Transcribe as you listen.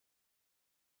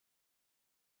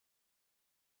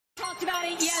Talked about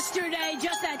it yesterday,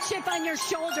 just that chip on your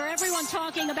shoulder. Everyone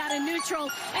talking about a neutral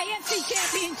AFC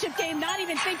championship game, not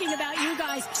even thinking about you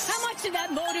guys. How much did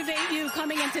that motivate you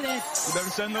coming into this? You better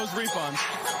send those refunds.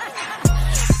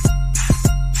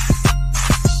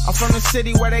 I'm from the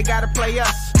city where they gotta play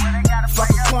us.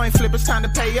 Fuck a coin flip, it's time to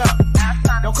pay up.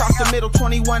 Don't cross the middle,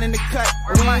 21 in the cut.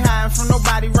 We ain't hiding from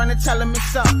nobody, run and tell them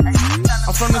it's up.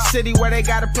 I'm from the city where they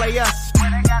gotta play us.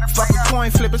 Fuck a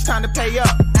coin flip, it's time to pay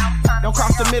up. Don't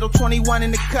cross the middle, 21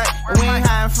 in the cut. We ain't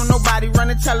hiding from nobody, run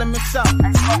and tell them it's up.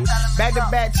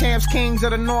 Back-to-back champs, kings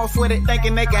of the north with it.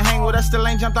 Thinking they can hang with us, still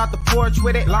ain't jumped out the porch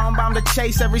with it. Long bomb to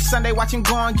chase every Sunday, watch him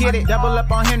go and get it. Double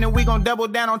up on him, then we gon' double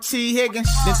down on T. Higgins.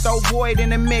 Then throw Boyd in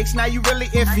the mix, now you really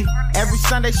iffy. Every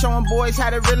Sunday showing boys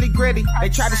how to really gritty. They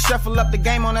try to shuffle up the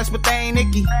game on us, but they ain't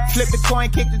icky. Flip the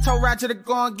coin, kick the toe right to the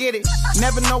go and get it.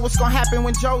 Never know what's gonna happen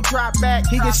when Joe drop back.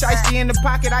 He get shiesty in the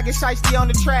pocket, I get shiesty on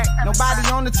the track. Nobody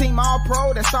on the team all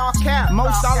pro, that's all cap.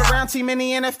 Most all around team in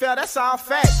the NFL, that's all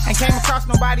fact. Ain't came across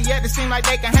nobody yet that seem like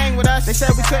they can hang with us. They said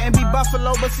we couldn't be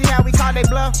Buffalo, but see how we call they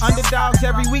bluff. Underdogs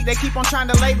every week, they keep on trying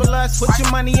to label us. Put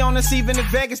your money on us, even if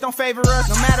Vegas don't favor us.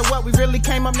 No matter what, we really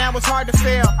came up, now it's hard to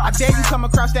fail. I dare you come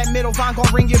across that middle, Von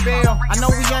gon' ring your bell. I know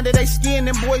we under they skin,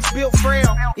 them boys built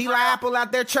frail. Eli Apple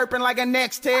out there chirping like a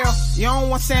next tail. You don't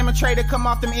want Salmon Trey to come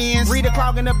off them ends. Rita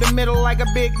clogging up the middle like a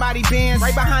big body Benz.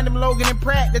 Right behind them Logan and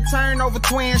Pratt, the turnover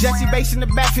twins. Jesse Bates in the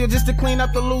backfield just to clean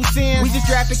up the loose ends. We just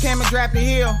drafted Cam and drafted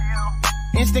Hill.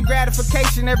 Instant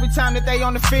gratification every time that they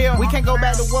on the field. We can't go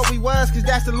back to what we was, cause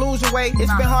that's the loser way.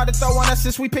 It's been hard to throw on us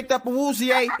since we picked up a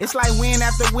Woozier. It's like win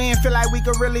after win, feel like we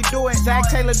could really do it. Zach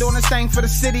Taylor doing his thing for the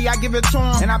city, I give it to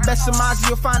him. And I bet Samaji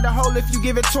will find a hole if you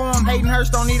give it to him. Hayden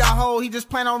Hurst don't need a hole, he just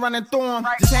plan on running through him.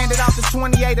 Just hand it off to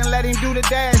 28 and let him do the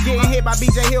dash. Getting hit by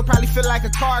BJ Hill probably feel like a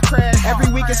car crash.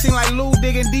 Every week it seem like Lou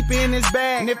digging deeper in his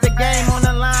bag. And if the game on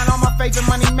the line, all my favorite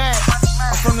money match.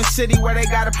 I'm from the city where they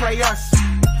gotta play us.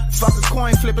 Fuck a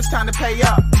coin flip, it's time to pay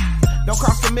up. Don't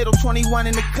cross the middle, 21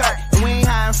 in the cut. And we ain't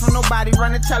hiding from nobody,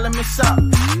 run and tell them it's up.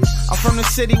 I'm from the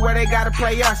city where they gotta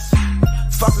play us.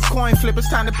 Fuck a coin flip, it's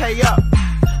time to pay up.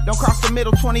 Don't cross the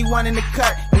middle, 21 in the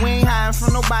cut. And we ain't hiding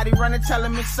from nobody, run and tell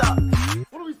them it's up.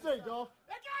 What do we say, dog?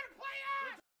 They gotta play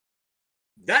us!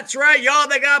 That's right, y'all.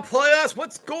 They gotta play us.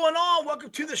 What's going on? Welcome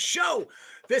to the show.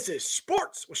 This is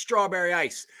Sports with Strawberry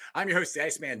Ice. I'm your host, the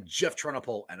Iceman, Jeff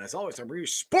Trunapole. And as always, I'm bringing you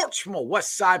sports from a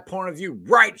West Side point of view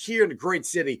right here in the great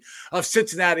city of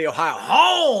Cincinnati, Ohio,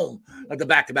 home of the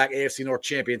back-to-back AFC North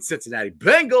champion Cincinnati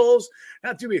Bengals.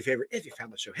 Now, do me a favor. If you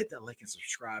found the show, hit that like and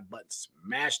subscribe button.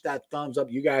 Smash that thumbs up.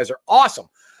 You guys are awesome.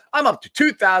 I'm up to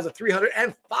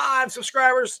 2,305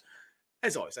 subscribers.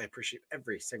 As always, I appreciate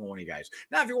every single one of you guys.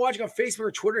 Now, if you're watching on Facebook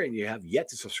or Twitter and you have yet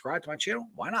to subscribe to my channel,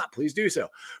 why not? Please do so.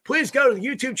 Please go to the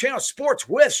YouTube channel, Sports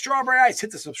with Strawberry Ice.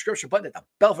 Hit the subscription button at the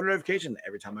bell for notification.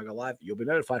 Every time I go live, you'll be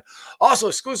notified. Also,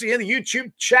 exclusively in the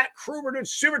YouTube chat crew, we're doing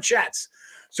super chats.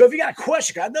 So if you got a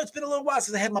question, I know it's been a little while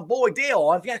since I had my boy Dale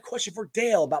on. If you got a question for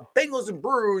Dale about Bengals and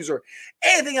Brews or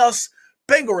anything else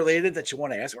Bengal related that you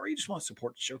want to ask, or you just want to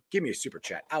support the show, give me a super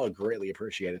chat. I would greatly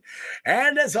appreciate it.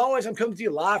 And as always, I'm coming to you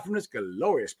live from this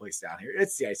glorious place down here.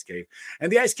 It's the Ice Cave. And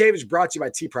the Ice Cave is brought to you by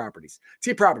T Properties.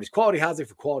 T Properties, quality housing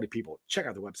for quality people. Check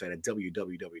out the website at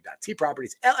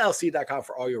www.tpropertiesllc.com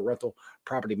for all your rental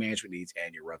property management needs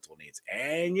and your rental needs.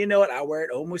 And you know what? I wear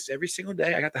it almost every single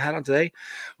day. I got the hat on today.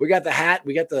 We got the hat.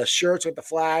 We got the shirts with the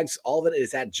flags. All of it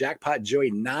is at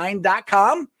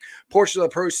jackpotjoey9.com. Portion of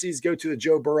the proceeds go to the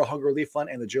Joe Burrow Hunger Relief Fund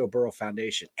and the Joe Burrow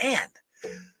Foundation. And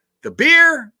the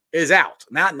beer is out.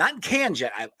 Not in cans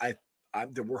yet.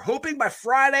 We're hoping by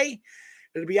Friday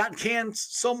it'll be out in cans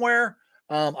somewhere.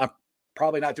 I'm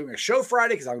probably not doing a show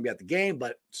Friday because I'm going to be at the game.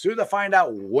 But as soon as I find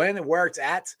out when and where it's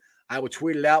at, I will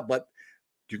tweet it out. But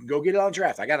you can go get it on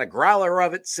draft. I got a growler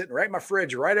of it sitting right in my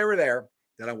fridge right over there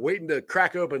that I'm waiting to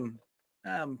crack open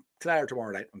tonight or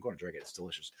tomorrow night. I'm going to drink it. It's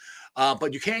delicious.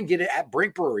 But you can get it at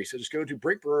Brink Brewery. So just go to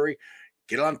Brink Brewery,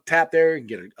 get it on tap there, and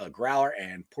get a growler,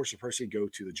 and portion of proceeds go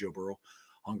to the Joe Burrow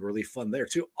Hunger Relief Fund there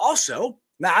too. Also,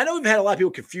 now I know we've had a lot of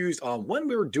people confused on when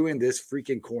we were doing this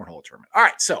freaking cornhole tournament. All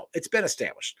right, so it's been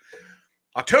established.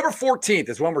 October 14th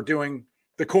is when we're doing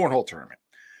the cornhole tournament.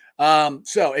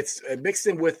 So it's mixed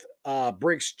in with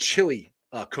Brink's chili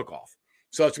cook-off.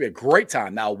 So it's going to be a great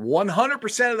time. Now,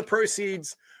 100% of the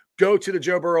proceeds go to the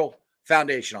Joe Burrow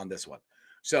Foundation on this one.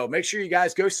 So make sure you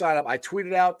guys go sign up. I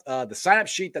tweeted out the sign-up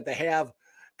sheet that they have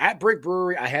at Brick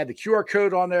Brewery. I had the QR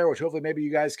code on there, which hopefully maybe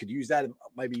you guys could use that.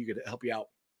 Maybe you could help you out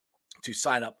to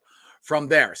sign up from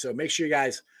there. So make sure you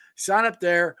guys sign up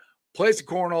there, play some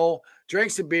cornhole,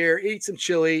 drink some beer, eat some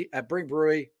chili at Brick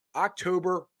Brewery,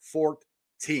 October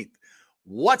 14th.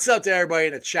 What's up to everybody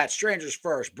in the chat? Strangers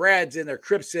first. Brad's in there.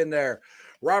 Crip's in there.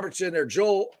 Robert's in there.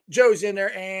 Joe's in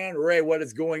there. And Ray, what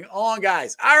is going on,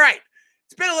 guys? All right.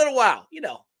 It's been a little while. You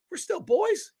know, we're still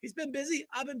boys. He's been busy.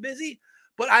 I've been busy.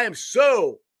 But I am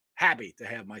so happy to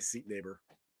have my seat neighbor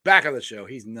back on the show.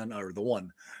 He's none other the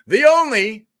one, the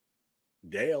only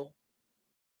Dale.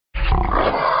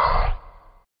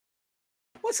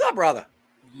 What's up, brother?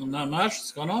 Well, not much.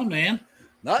 What's going on, man?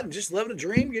 Nothing. Just living a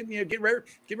dream. Get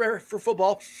ready for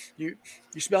football. You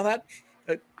smell that?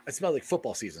 It smells like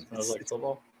football season. Smells like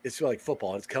football. It smells like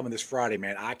football. It's coming this Friday,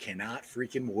 man. I cannot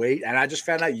freaking wait. And I just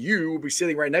found out you will be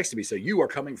sitting right next to me, so you are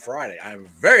coming Friday. I'm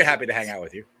very happy to hang out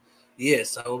with you.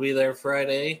 Yes, I will be there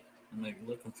Friday. I'm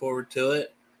looking forward to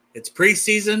it. It's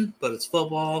preseason, but it's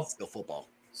football. It's still football.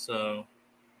 So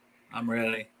I'm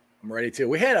ready. I'm ready too.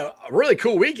 We had a really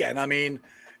cool weekend. I mean,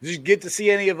 did you get to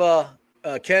see any of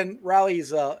Ken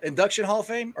Riley's induction Hall of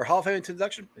Fame or Hall of Fame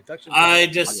induction? I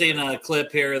just seen a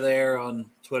clip here or there on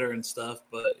Twitter and stuff,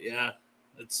 but yeah,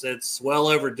 it's well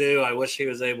overdue. I wish he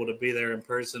was able to be there in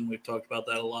person. We've talked about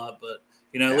that a lot, but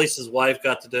at least his wife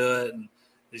got to do it, and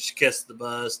she kissed the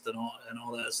bust and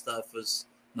all that stuff was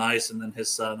nice. And then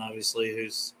his son, obviously,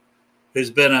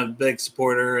 who's been a big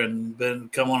supporter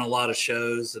and come on a lot of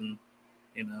shows, and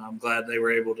I'm glad they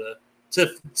were able to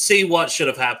see what should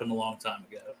have happened a long time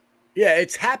ago. Yeah,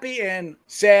 it's happy and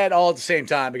sad all at the same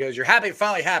time because you're happy it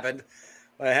finally happened.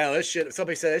 But hell,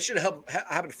 somebody said it should have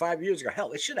happened 5 years ago.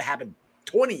 Hell, it should have happened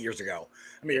 20 years ago.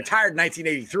 I mean, you're retired in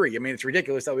 1983. I mean, it's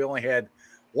ridiculous that we only had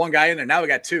one guy in there. Now we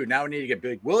got two. Now we need to get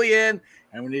Big Willie in,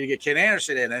 and we need to get Ken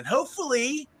Anderson in. And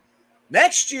hopefully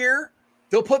next year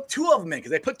they'll put two of them in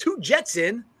because they put two Jets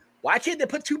in. Why can't they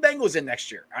put two Bengals in next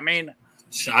year? I mean,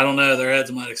 I don't know. Their heads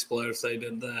might explode if they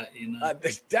did that.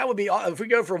 That would be if we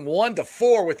go from 1 to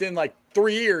 4 within like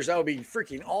 3 years. That would be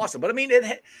freaking awesome. But I mean,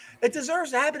 it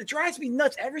deserves to happen. It drives me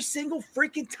nuts every single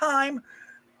freaking time.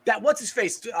 That what's his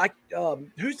face?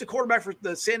 Who's the quarterback for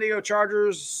the San Diego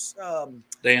Chargers?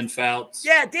 Dan Fouts.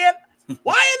 Yeah, Dan.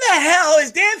 Why in the hell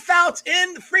is Dan Fouts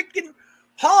in the freaking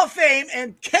Hall of Fame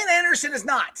and Ken Anderson is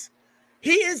not?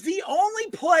 He is the only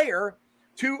player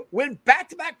to win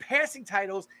back-to-back passing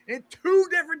titles in 2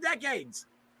 different decades.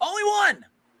 Only one.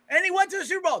 And he went to the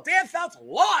Super Bowl. Dan Fouts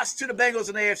lost to the Bengals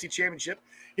in the AFC Championship.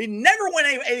 He never went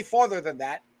any farther than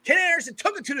that. Ken Anderson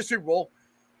took it to the Super Bowl.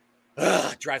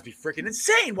 Drives me freaking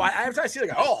insane. Why? Every time I see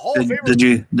Hall of Fame. Did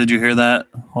you hear that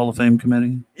Hall of Fame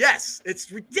committee? Yes.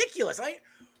 It's ridiculous.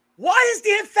 Why is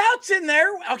Dan Fouts in there?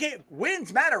 Okay,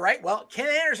 wins matter, right? Well, Ken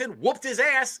Anderson whooped his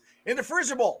ass in the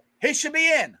Freezer Bowl. He should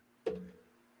be in.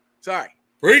 Sorry.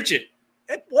 Preach it.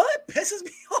 What pisses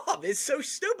me off? It's so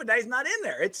stupid that he's not in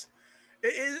there.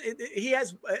 He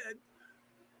has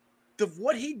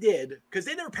what he did because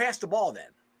they never passed the ball then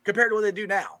compared to what they do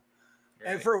now.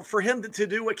 Right. And for him to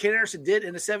do what Ken Anderson did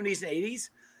in the 70s and 80s,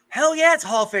 hell yeah, it's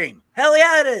Hall of Fame. Hell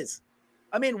yeah, it is.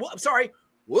 I mean, I'm sorry.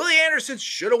 Willie Anderson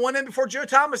should have won in before Joe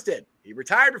Thomas did. He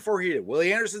retired before he did.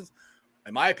 Willie Anderson's,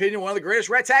 in my opinion, one of the greatest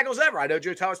right tackles ever. I know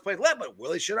Joe Thomas played left, but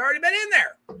Willie should have already been in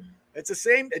there. It's the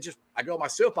same. I go on my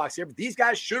soapbox here, but these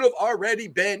guys should have already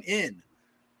been in.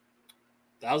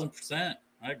 1,000%.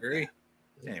 I agree.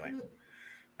 Anyway,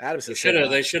 Adams they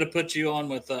should have put you on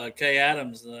with Kay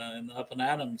Adams and the Up and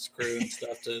Adams crew and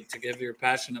stuff to give your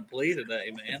passionate plea today,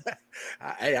 man.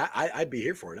 I'd be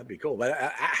here for it. That'd be cool. But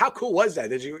how cool was that?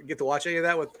 Did you get to watch any of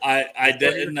that? I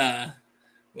didn't. Well,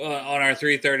 on our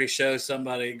 3:30 show,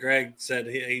 Greg said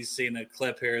he's seen a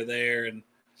clip here or there,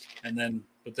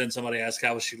 but then somebody asked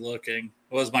how was she looking.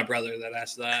 It was my brother that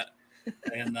asked that,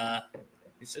 and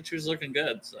he said she was looking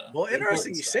good. So well,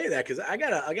 interesting you say that because I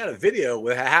got a video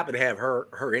where I happen to have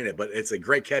her in it, but it's a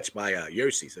great catch by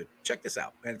Yossi. So check this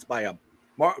out, and it's by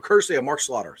courtesy of Mark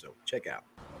Slaughter. So check out.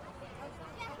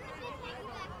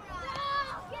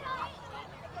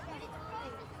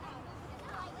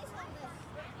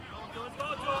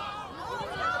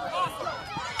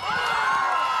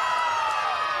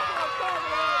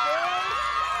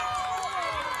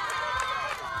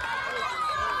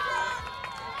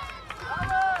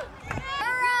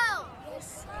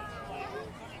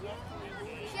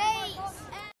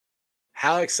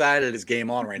 How excited is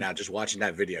Game On right now just watching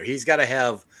that video? He's got to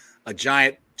have a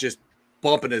giant just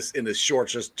bump in his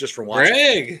shorts just from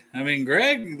watching.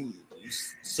 Greg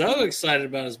so excited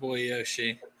about his boy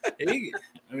Yoshi.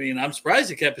 I'm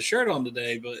surprised he kept his shirt on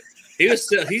today, but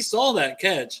he saw that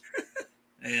catch.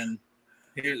 And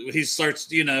he starts,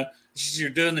 you're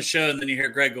doing the show and then you hear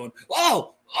Greg going,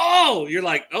 oh, you're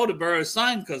like, oh, the Burrow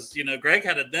sign because, Greg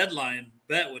had a deadline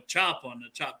bet with Chop on the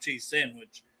chopped cheese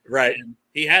sandwich. Right. And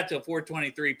he had till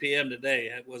 4:23 p.m.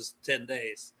 today. It was 10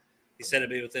 days. He said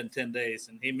it'd be within 10 days,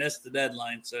 and he missed the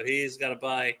deadline, so he's got to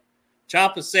buy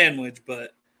Chop a sandwich.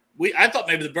 But I thought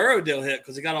maybe the Burrow deal hit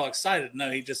because he got all excited.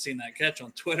 No, he just seen that catch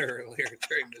on Twitter earlier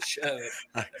during the show.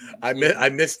 I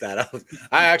missed that.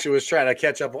 I actually was trying to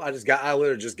catch up. I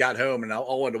literally just got home, and I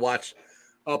wanted to watch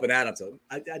Up and Adam. So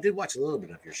I did watch a little bit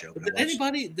of your show. Did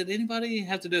anybody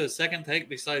have to do a second take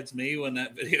besides me when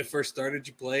that video first started?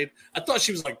 You played. I thought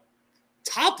she was like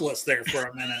topless there for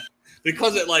a minute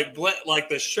because it like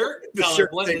the shirt color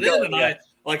blended in, and I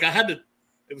had to.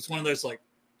 It was one of those like,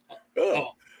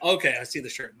 oh, okay, I see the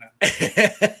shirt now.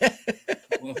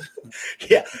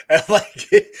 Yeah,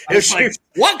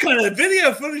 what kind of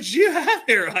video footage do you have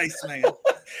here, Iceman?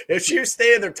 If she was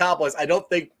staying there topless, I don't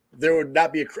think there would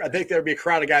not be. I think there would be a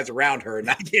crowd of guys around her,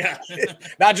 not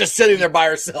just sitting there by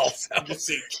herself. So.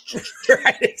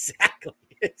 Right?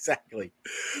 Exactly.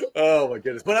 Oh my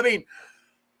goodness! But I mean,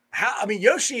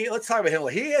 Yoshi. Let's talk about him.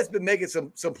 He has been making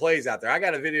some plays out there. I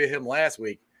got a video of him last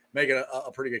week making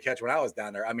a pretty good catch when I was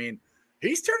down there. I mean,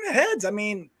 he's turning heads. I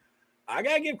mean, I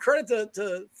gotta give credit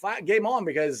to Game On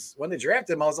because when they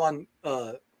drafted him, I was on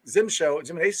Jim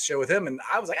and Ace's show with him, and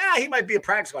I was like, he might be a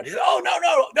practice squad. He said,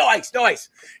 no ice.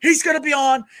 He's gonna be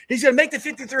on. He's gonna make the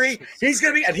 53. He's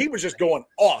gonna be, and he was just going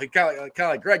off. He kind of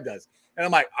like Greg does. And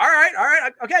I'm like, all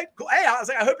right, okay, cool. Hey, I was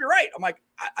like, I hope you're right. I'm like,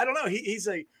 I don't know. He's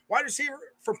a wide receiver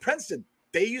from Princeton.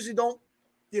 They usually don't,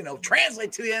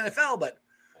 translate to the NFL, but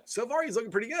so far he's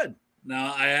looking pretty good.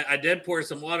 No, I did pour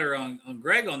some water on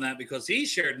Greg on that because he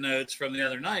shared notes from the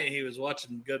other night. He was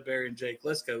watching Goodberry and Jake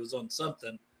Lisko was on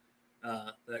something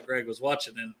that Greg was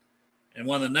watching. And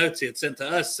one of the notes he had sent to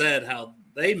us said how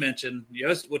they mentioned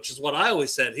Yost, which is what I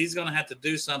always said. He's going to have to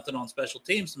do something on special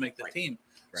teams to make the team.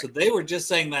 Right. So they were just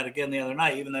saying that again the other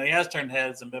night, even though he has turned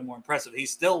heads and been more impressive.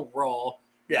 He's still raw.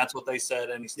 Yeah. That's what they said.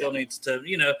 And he still needs to,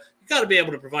 you got to be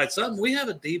able to provide something. We have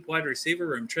a deep wide receiver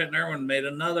room. Trent Irwin made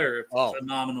another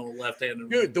phenomenal left-handed.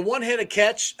 Dude, the one-handed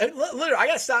catch. Literally, I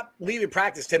got to stop leaving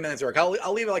practice 10 minutes early.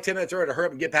 I'll leave it like 10 minutes early to hurry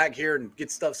up and get back here and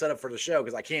get stuff set up for the show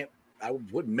because I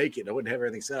wouldn't make it. I wouldn't have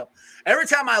everything set up. Every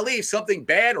time I leave, something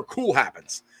bad or cool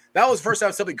happens. That was the first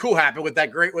time something cool happened with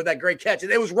that great catch.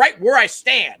 And it was right where I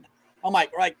stand. I'm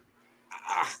like.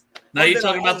 Now you're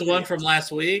talking about the one from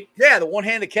last week? Yeah, the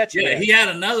one-handed catch. Yeah, he had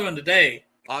another one today.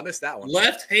 Oh, I missed that one.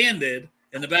 Left-handed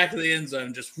in the back of the end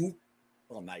zone, just whoop.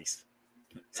 Oh, nice.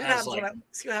 See what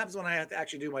happens when I have to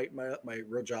actually do my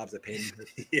real jobs that pay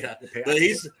me. Yeah, but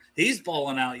he's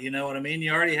balling out. You know what I mean?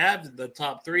 You already have the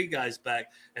top three guys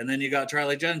back, and then you got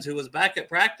Charlie Jones, who was back at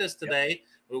practice today.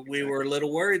 Yep. We were a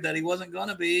little worried that he wasn't going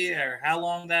to be, or how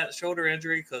long that shoulder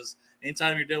injury, because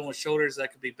anytime you're dealing with shoulders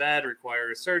that could be bad,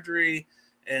 require surgery.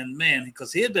 And man,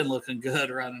 because he had been looking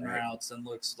good running routes, and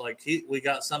looks like we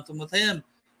got something with him.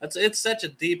 It's such a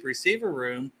deep receiver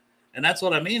room, and that's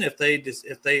what I mean. If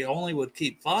they only would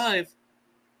keep 5,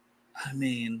 I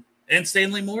mean, and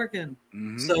Stanley Morgan.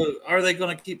 Mm-hmm. So are they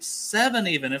going to keep 7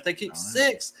 even if they keep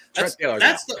 6?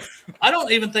 I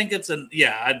don't even think it's I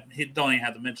don't even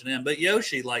have to mention him, but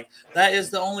Yoshi, like that is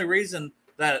the only reason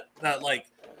that like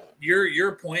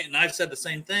your point, and I've said the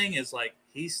same thing, is like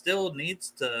he still needs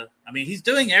to. I mean, he's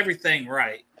doing everything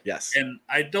right. Yes, and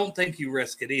I don't think you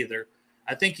risk it either.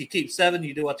 I think you keep 7,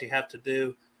 you do what you have to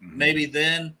do. Mm-hmm. Maybe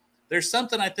then there's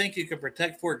something I think you can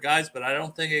protect for guys, but I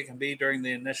don't think it can be during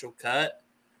the initial cut.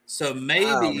 So maybe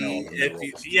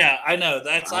I know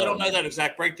that's I don't know that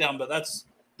exact breakdown, but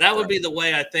that would be the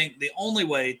way. I think the only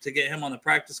way to get him on the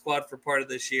practice squad for part of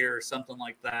this year or something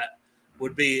like that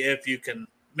would be if you can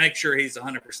make sure he's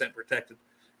 100% protected.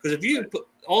 Because if you put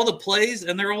all the plays,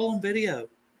 and they're all on video,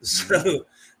 so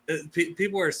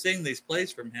people are seeing these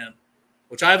plays from him,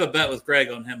 which I have a bet with Greg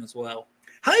on him as well.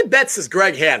 How many bets does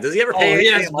Greg have? Does he ever pay?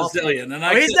 He has a bazillion.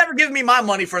 And he's never given me my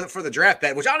money for the draft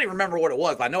bet, which I don't even remember what it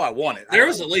was, but I know I won it. There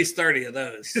was at least 30 of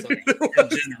those in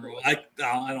general. I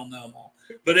don't know them all.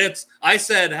 But I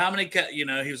said, how many,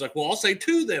 he was like, well, I'll say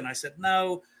 2 then. I said,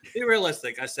 no, be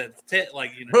realistic. I said 10,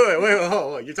 Wait,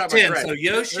 you're talking 10. About Greg. So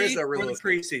Yoshi for the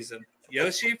preseason.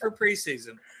 Yoshi for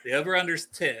preseason. The over-under's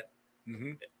 10.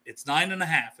 Mm-hmm. It's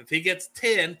 9.5. If he gets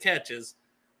 10 catches,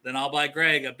 then I'll buy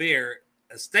Greg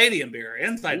a stadium beer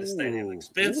inside the stadium,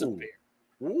 expensive beer.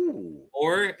 Ooh.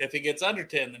 Or if he gets under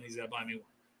 10, then he's got to buy me one.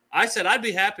 I said I'd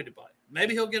be happy to buy it.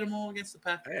 Maybe he'll get them all against the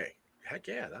Packers. Hey, heck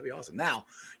yeah, that'd be awesome. Now,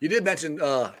 you did mention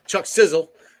Chuck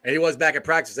Sizzle, and he was back at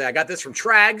practice today. I got this from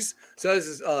Trags. So this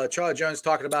is Charlie Jones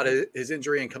talking about his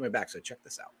injury and coming back. So check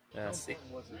this out. Yeah.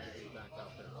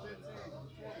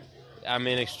 I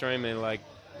mean, extremely, like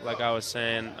I was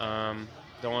saying,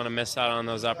 don't want to miss out on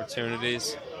those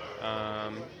opportunities.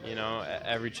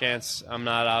 Every chance I'm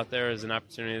not out there is an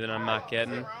opportunity that I'm not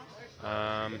getting.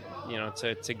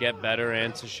 to get better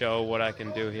and to show what I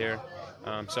can do here.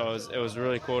 So it was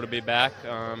really cool to be back.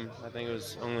 I think it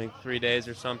was only 3 days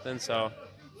or something, so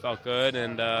felt good,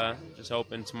 and just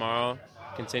hoping tomorrow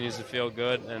continues to feel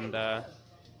good, and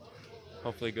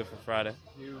hopefully good for Friday.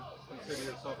 Do you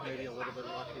consider yourself maybe a little bit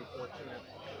lucky, fortunate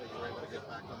that you were able to get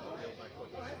back on the field that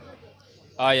quickly?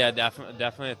 Oh yeah,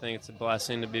 definitely. I think it's a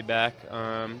blessing to be back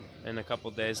in a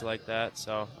couple days like that.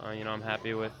 So I'm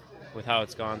happy with how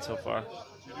it's gone so far. Did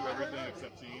you do everything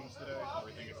except teams today?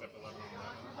 Everything except 11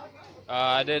 on 11?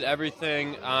 I did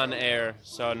everything on air,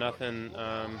 so nothing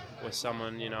with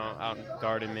someone out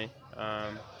guarding me.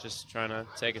 Just trying to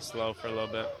take it slow for a little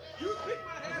bit.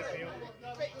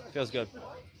 Feels good.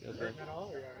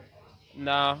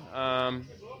 No,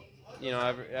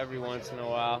 every once in a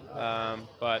while,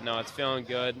 but no, it's feeling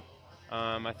good.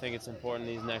 I think it's important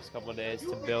these next couple of days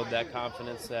to build that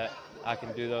confidence that I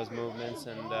can do those movements,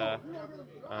 and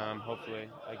hopefully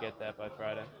I get that by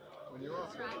Friday.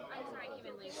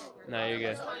 No, you're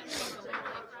good.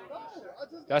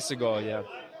 That's the goal, yeah.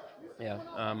 Yeah,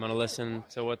 I'm going to listen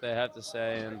to what they have to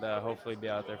say and hopefully be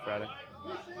out there Friday.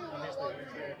 Obviously,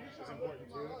 Wednesday is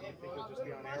important too. Do you think you'll just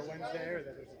be on air Wednesday, or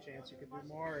that there's a chance you could do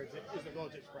more, or is the goal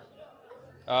just prep?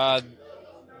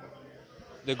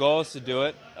 The goal is to do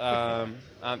it. I'm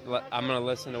going to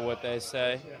listen to what they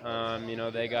say.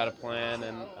 They got a plan,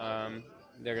 and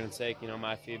they're going to take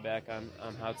my feedback on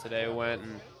how today went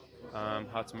and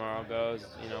how tomorrow goes.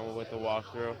 With the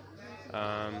walkthrough.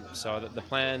 So the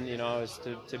plan, is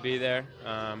to be there,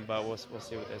 but we'll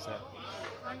see what they say.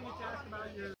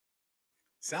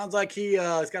 Sounds like he's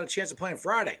got a chance to play on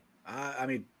Friday.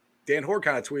 Dan Hoard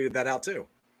kind of tweeted that out too.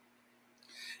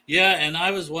 Yeah, and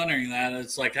I was wondering that.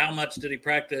 It's like, how much did he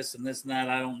practice and this and that?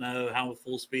 I don't know. How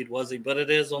full speed was he? But it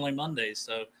is only Monday,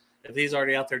 so if he's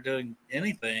already out there doing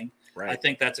anything, right. I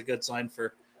think that's a good sign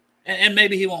for – and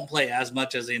maybe he won't play as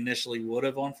much as he initially would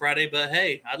have on Friday, but,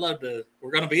 hey, I'd love to –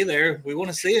 we're going to be there. We want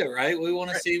to see it, right? We want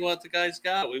to see what the guys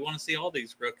got. We want to see all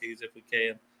these rookies if we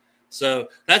can. So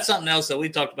that's something else that we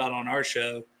talked about on our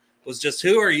show was just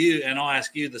who are you – and I'll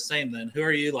ask you the same then. Who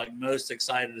are you, most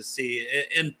excited to see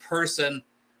in person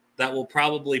that will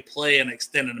probably play an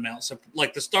extended amount? So,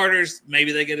 the starters,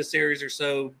 maybe they get a series or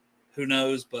so. Who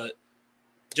knows? But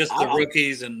just the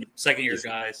rookies and second-year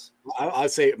guys.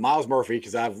 I'd say Miles Murphy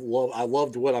because I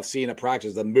loved what I've seen at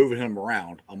practice. Them moving him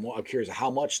around. I'm curious how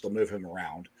much they'll move him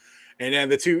around. And then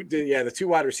the two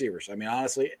wide receivers.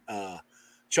 Honestly,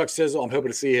 Chuck Sizzle, I'm hoping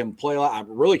to see him play a lot. I'm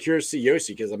really curious to see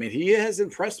Yossi because, he has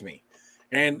impressed me.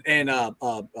 And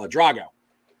Drago.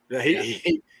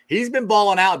 He's been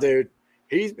balling out, dude.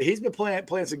 He's been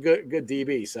playing some good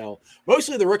DB. So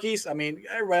mostly the rookies. Everybody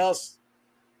else.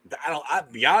 I'll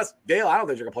be honest, Dale. I don't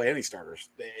think they're gonna play any starters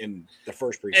in the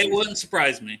first preseason. It wouldn't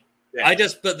surprise me. Yeah.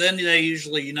 But then they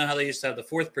usually, how they used to have the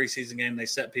fourth preseason game. They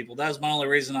set people. That was my only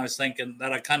reason I was thinking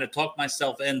that I kind of talked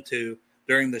myself into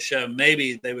during the show.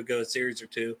 Maybe they would go a series or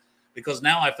two because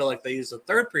now I feel like they use a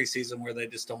third preseason where they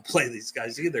just don't play these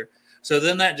guys either. So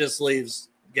then that just leaves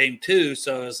game 2.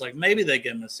 So it's like maybe they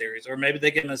get him a series or maybe they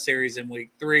get him a series in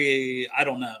week 3. I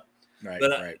don't know. Right.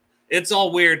 But it's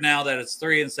all weird now that it's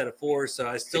 3 instead of 4. So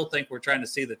I still think we're trying to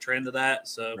see the trend of that.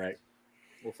 So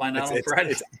we'll find out on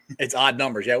Friday. It's odd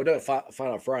numbers. Yeah, we'll do it find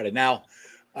out Friday. Now,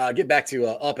 get back to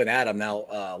Up and Adam.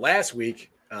 Now, last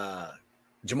week,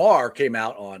 Jamar came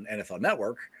out on NFL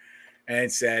Network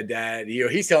and said that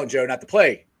he's telling Joe not to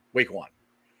play week 1.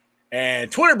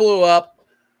 And Twitter blew up.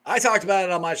 I talked about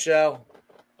it on my show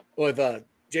with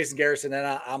Jason Garrison, and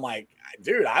I'm like,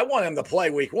 dude, I want him to play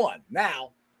week 1.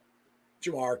 Now,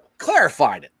 Jamar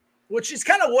clarified it, which is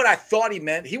kind of what I thought he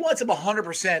meant. He wants him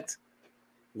 100%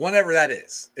 whenever that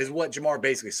is what Jamar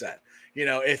basically said.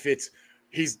 If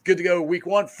he's good to go week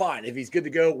 1, fine. If he's good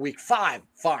to go week 5,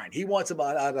 fine. He wants him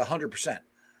at 100%.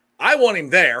 I want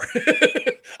him there.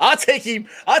 I'll take him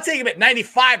at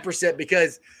 95%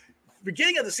 because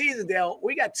beginning of the season, Dale,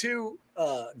 we got 2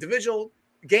 divisional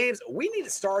games. We need to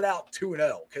start out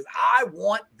 2-0 because I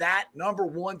want that number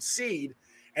 1 seed.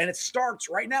 And it starts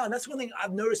right now. And that's one thing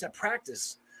I've noticed at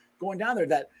practice going down there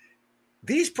that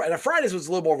Fridays was a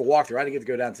little more of a walkthrough. I didn't get to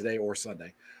go down today or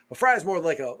Sunday. But Friday's more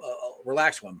like a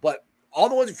relaxed one. But all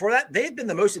the ones before that, they've been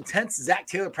the most intense Zach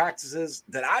Taylor practices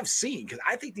that I've seen because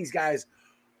I think these guys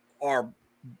are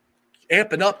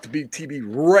amping up to be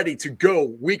ready to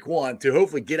go week 1 to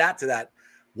hopefully get out to that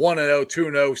 1-0,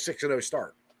 2-0, 6-0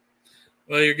 start.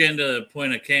 Well, you're getting to the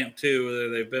point of camp, too, where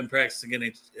they've been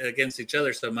practicing against each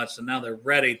other so much, and now they're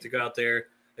ready to go out there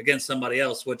against somebody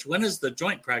else, which when is the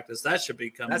joint practice? That should be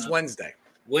coming That's up.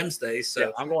 Wednesday.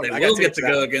 So I'm going, they will get to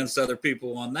go against other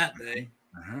people on that day.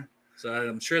 Uh-huh. So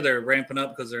I'm sure they're ramping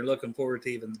up because they're looking forward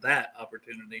to even that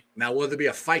opportunity. Now, will there be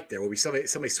a fight there? Will be somebody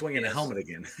swinging a helmet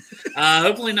again?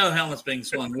 Hopefully no helmets being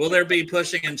swung. Will there be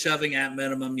pushing and shoving at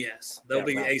minimum? Yes. There'll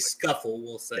be probably a scuffle,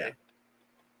 we'll say.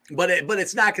 Yeah. But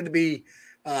it's not going to be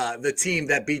the team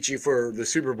that beat you for the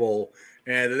Super Bowl,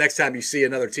 and the next time you see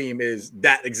another team is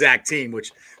that exact team,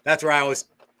 which that's where I was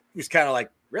kind of like,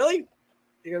 really?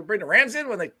 You're going to bring the Rams in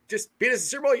when they just beat us in the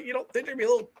Super Bowl? You don't think they're going to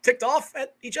be a little ticked off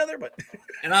at each other? But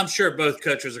and I'm sure both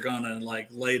coaches are going to like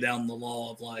lay down the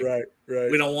law of like, right.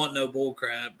 We don't want no bull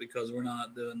crap because we're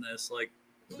not doing this like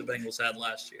the Bengals had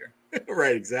last year.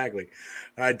 Right, exactly.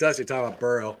 All right, Dusty talking about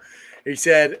Burrow. He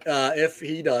said if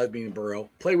he does, meaning Burrow,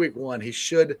 play week 1, he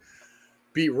should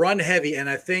be run heavy, and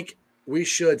I think we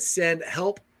should send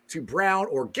help to Brown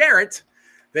or Garrett.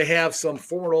 They have some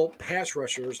formidable pass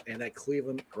rushers, and that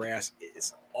Cleveland grass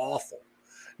is awful.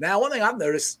 Now, one thing I've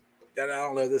noticed, that I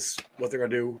don't know what they're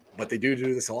going to do, but they do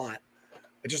this a lot.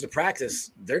 It's just a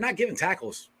practice. They're not giving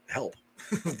tackles help.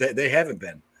 they haven't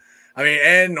been. I mean,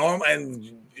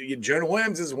 and Jonah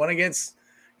Williams has won against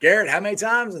Garrett how many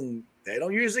times, and they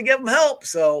don't usually give them help.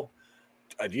 So,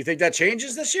 do you think that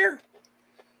changes this year?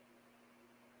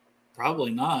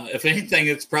 Probably not. If anything,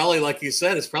 it's probably, like you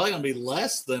said, it's probably going to be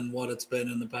less than what it's been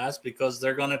in the past because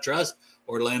they're going to trust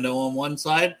Orlando on one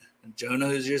side and Jonah,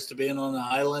 who's used to being on the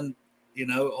island,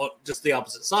 just the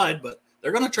opposite side. But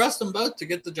they're going to trust them both to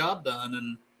get the job done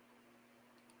and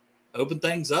open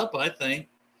things up, I think.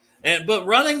 But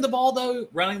running the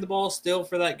ball still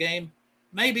for that game,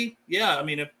 maybe. Yeah, I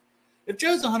mean, if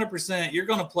Joe's 100%, you're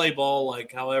going to play ball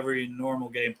like however your normal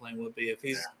game plan would be if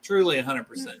he's truly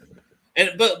 100%.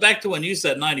 But back to when you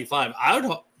said 95, I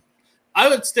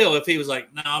would still, if he was like,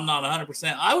 no, I'm not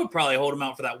 100%, I would probably hold him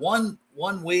out for that one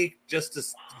week just to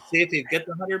see if he'd get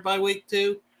the 100 by week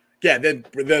 2. Yeah, then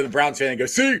the Browns fan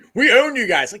goes, see, we own you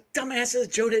guys. Like, dumbasses,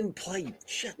 Joe didn't play.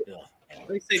 Shut up.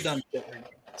 They say dumb shit.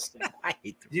 I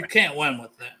hate the You can't win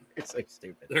with them. It's so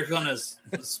stupid. They're going to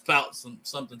spout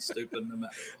something stupid no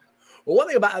matter what.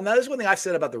 Well, this is one thing I've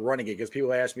said about the running game, because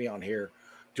people ask me on here,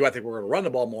 do I think we're going to run the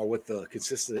ball more with the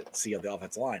consistency of the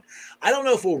offensive line? I don't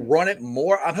know if we'll run it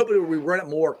more. I'm hoping we run it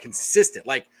more consistent.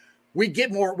 Like we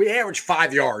average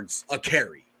 5 yards a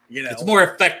carry. It's more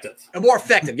effective. And more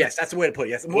effective. Yes, that's the way to put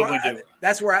it. Yes,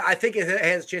 that's where I think it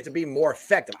has a chance to be more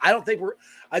effective. I don't think we're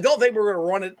going to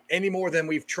run it any more than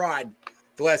we've tried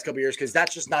the last couple of years, because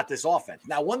that's just not this offense.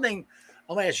 Now, one thing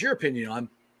I'm going to ask your opinion on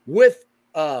with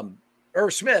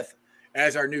Irv Smith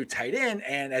as our new tight end,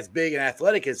 and as big and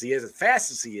athletic as he is, as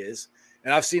fast as he is,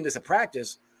 and I've seen this in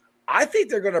practice, I think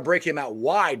they're going to break him out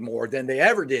wide more than they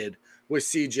ever did with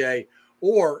CJ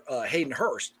or Hayden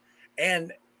Hurst.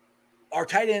 And our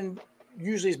tight end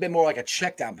usually has been more like a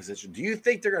check down position. Do you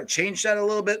think they're going to change that a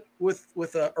little bit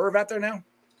with Irv out there now?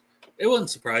 It wouldn't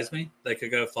surprise me. They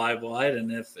could go 5 wide, and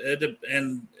they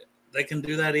can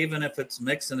do that even if it's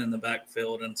Mixon in the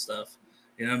backfield and stuff.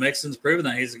 Mixon's proven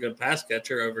that he's a good pass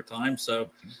catcher over time. So,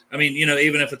 I mean,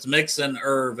 even if it's Mixon,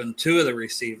 Irv, and 2 of the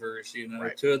receivers,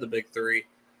 right. 2 of the big 3.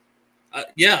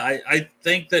 I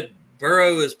think that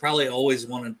Burrow is probably always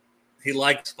wanted. He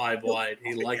likes 5 wide.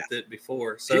 He liked it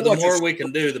before. So the more we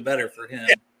can do, the better for him.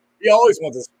 Yeah. He always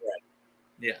wants to spread.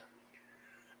 Yeah.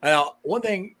 Now, one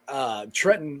thing,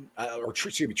 Travion,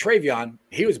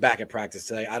 he was back at practice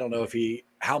today. I don't know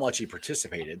how much he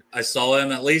participated. I saw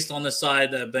him at least on the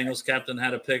side. The Bengals captain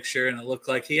had a picture, and it looked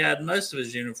like he had most of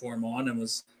his uniform on and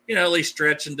was, at least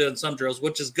stretching, doing some drills,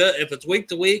 which is good. If it's week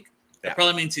to week, that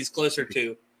probably means he's closer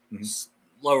to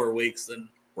lower weeks than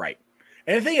right.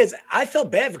 And the thing is, I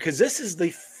felt bad because this is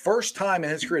the first time in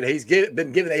his career that he's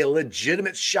been given a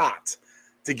legitimate shot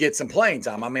to get some playing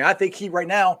time. I mean, I think he right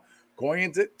now, going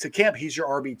into camp, he's your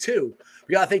RB2.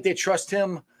 But I think they trust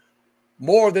him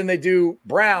more than they do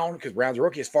Brown, because Brown's a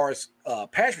rookie as far as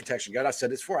pass protection goes. I've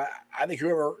said this before. I think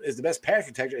whoever is the best pass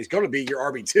protector is going to be your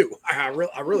RB2. I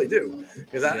really do.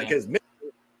 Because I think they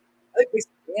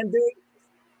can do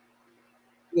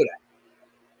it. Good at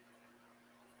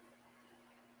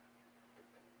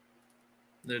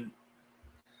it.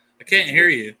 I can't hear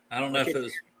you. I don't know if it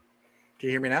was. Can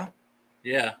you hear me now?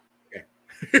 Yeah.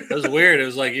 It was weird. It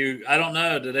was like I don't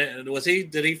know.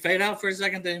 Did he fade out for a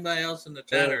second to anybody else in the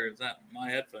chat, or is that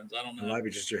my headphones? I don't know. It might be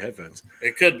just your headphones.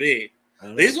 It could be.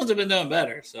 These ones have been doing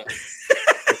better. So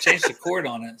I changed the cord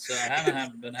on it. So I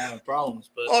haven't been having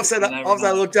problems. But all of a sudden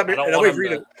I looked up and I wait for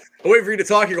you to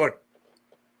talk. You're going,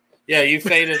 yeah, you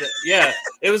faded it. Yeah.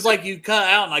 It was like you cut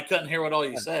out and I couldn't hear what all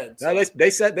you said. So. No, they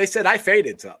said I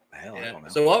faded. So hell, I don't know.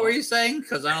 So what were you saying?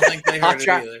 Because I don't think they heard it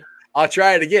either. I'll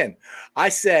try it again. I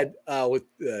said with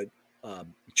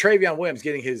Travion Williams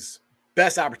getting his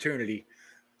best opportunity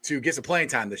to get some playing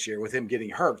time this year with him getting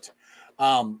hurt.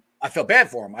 I felt bad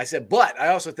for him. I said, but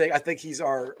I think he's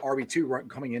our RB2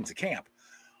 coming into camp.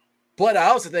 But I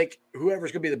also think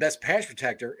whoever's going to be the best pass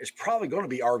protector is probably going to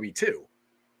be RB2.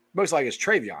 Most likely it's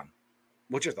Travion.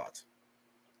 What's your thoughts?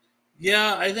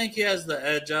 Yeah, I think he has the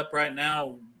edge up right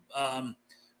now. And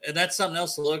that's something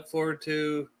else to look forward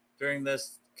to during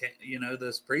this,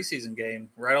 this preseason game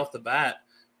right off the bat.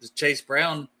 Is Chase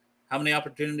Brown, how many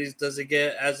opportunities does he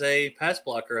get as a pass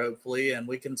blocker, hopefully? And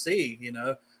we can see,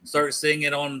 start seeing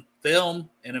it on film.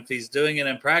 And if he's doing it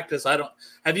in practice,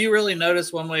 have you really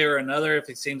noticed one way or another if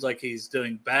it seems like he's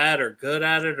doing bad or good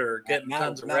at it or getting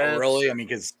tons of reps? Not really. I mean,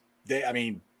 because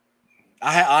I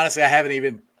haven't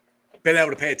even been able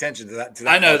to pay attention to that.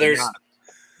 I know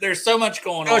there's so much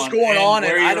going on.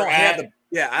 And I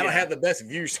don't have the best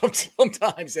view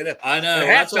sometimes. And I know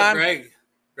that's what Greg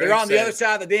they're on says. The other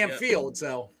side of the damn field.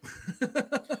 So,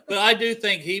 but I do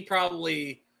think he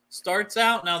probably starts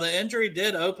out. Now the injury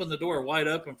did open the door wide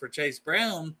open for Chase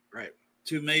Brown, right,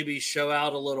 to maybe show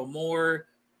out a little more.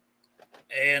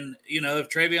 And if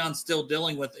Travion's still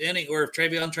dealing with or if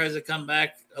Travion tries to come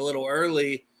back a little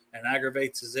early and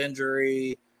aggravates his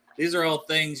injury, these are all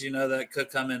things that could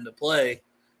come into play.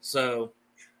 So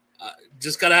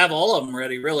just got to have all of them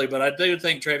ready, really. But I do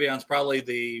think Travion's probably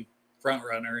the front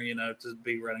runner, to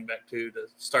be running back to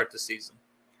start the season.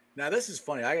 Now, this is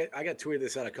funny. I got tweeted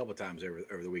this out a couple of times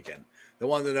over the weekend. They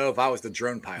wanted to know if I was the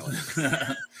drone pilot.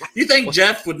 You think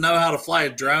Jeff would know how to fly a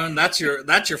drone? That's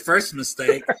your first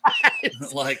mistake.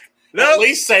 Right. At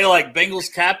least say like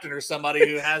Bengals captain or somebody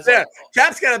who has. Yeah,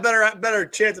 Cap's got a better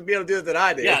chance of being able to do it than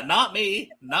I do. Yeah, not me,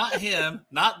 not him,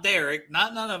 not Derek,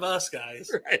 not none of us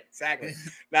guys. Right, exactly.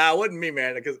 Nah, it wasn't me,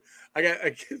 man. Because I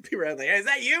get people around like, hey, is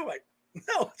that you? Like,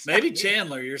 no, maybe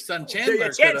Chandler, your son Chandler,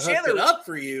 could have hooked it up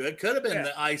for you. It could have been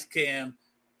the ice cam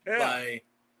by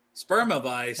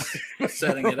Spermavice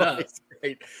setting it up.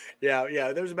 Right.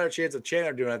 Yeah. There's a better chance of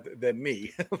Chandler doing it than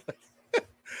me.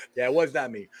 Yeah, it was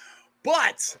not me.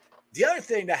 But the other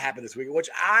thing that happened this week, which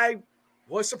I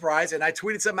was surprised, and I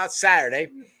tweeted something out Saturday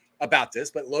about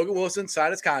this, but Logan Wilson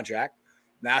signed his contract.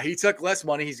 Now he took less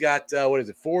money. He's got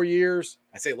 4 years?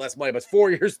 I say less money, but it's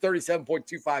 4 years,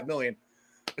 $37.25 million.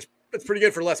 That's pretty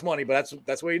good for less money, but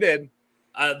that's what he did.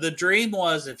 The dream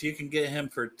was if you can get him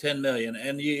for $10 million,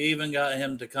 and you even got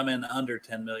him to come in under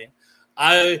 $10 million.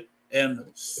 I am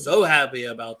so happy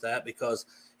about that because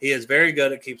he is very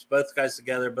good. It keeps both guys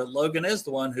together. But Logan is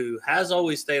the one who has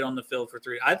always stayed on the field for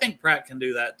 3. I think Pratt can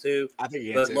do that too. I think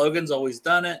he but too. Logan's always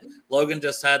done it. Logan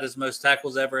just had his most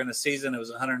tackles ever in a season. It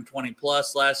was 120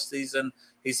 plus last season.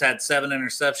 He's had 7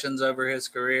 interceptions over his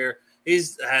career.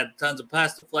 He's had tons of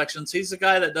pass deflections. He's the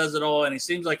guy that does it all, and he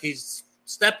seems like he's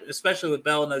especially with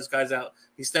Bell and those guys out,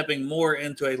 he's stepping more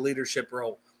into a leadership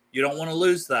role. You don't want to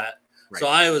lose that. Right. So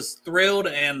I was thrilled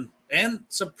and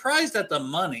surprised at the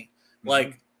money. Mm-hmm.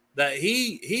 Like that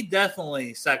he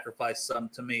definitely sacrificed some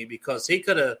to me because he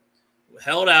could have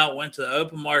held out, went to the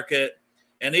open market,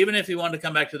 and even if he wanted to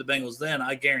come back to the Bengals then,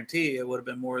 I guarantee it would have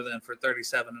been more than for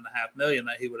 $37.5 million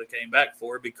that he would have came back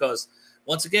for because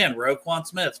once again, Roquan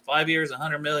Smith, 5 years,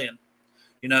 $100 million.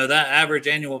 That average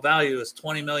annual value is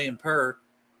 $20 million per.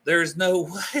 There's no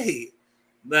way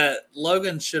that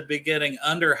Logan should be getting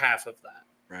under half of that.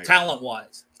 Right.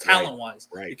 Talent-wise.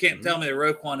 Right. You can't tell me that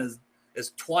Roquan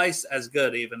is twice as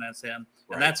good even as him,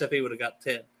 and that's if he would have got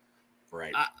 10.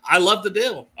 Right. I love the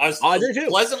deal. I was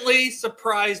pleasantly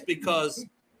surprised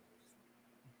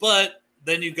but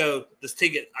then you go, does T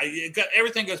get –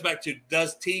 everything goes back to,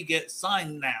 does T get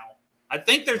signed now? I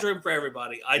think there's room for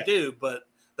everybody. I do, but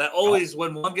that always,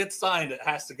 when one gets signed, it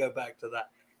has to go back to that.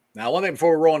 Now, one thing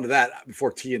before we roll into that,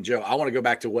 before T and Joe, I want to go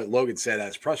back to what Logan said at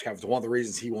his press conference. One of the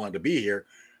reasons he wanted to be here,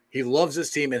 he loves this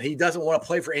team, and he doesn't want to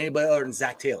play for anybody other than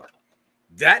Zach Taylor.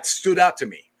 That stood out to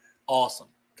me. Awesome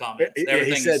comments.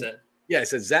 Everything he said. Yeah, he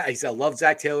said, I love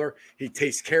Zach Taylor. He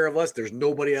takes care of us. There's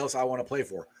nobody else I want to play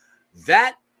for.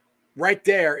 That right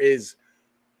there is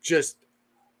just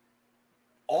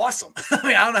awesome. I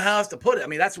mean, I don't know how else to put it. I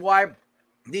mean, that's why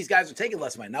these guys are taking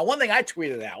less money. Now, one thing I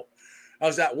tweeted out, I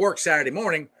was at work Saturday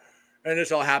morning, and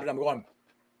this all happened. I'm going,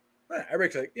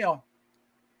 everybody's like,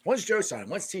 when's Joe signing?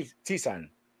 When's T signing?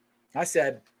 I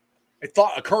said, it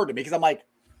occurred to me because I'm like,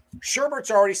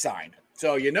 Sherbert's already signed.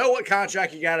 So you know what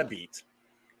contract you got to beat.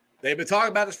 They've been talking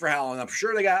about this for how long? I'm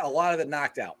sure they got a lot of it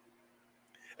knocked out.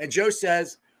 And Joe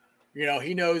says,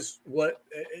 he knows what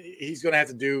he's going to have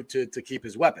to do to keep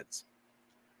his weapons.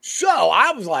 So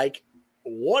I was like,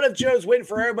 what if Joe's waiting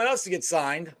for everybody else to get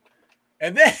signed?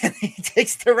 And then he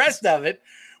takes the rest of it,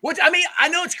 which, I mean, I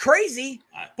know it's crazy,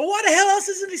 but why the hell else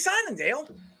isn't he signing, Dale?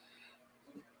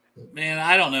 Man,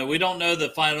 I don't know. We don't know the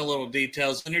final little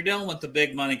details. When you're dealing with the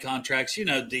big money contracts,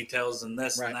 details and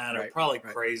this and that are probably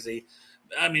crazy.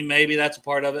 I mean, maybe that's a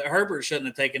part of it. Herbert shouldn't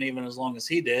have taken even as long as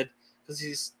he did because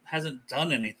he hasn't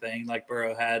done anything like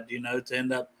Burrow had, to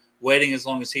end up waiting as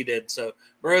long as he did. So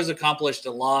Burrow's accomplished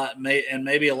a lot, and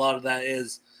maybe a lot of that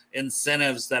is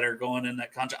incentives that are going in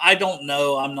that contract. I don't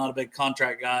know. I'm not a big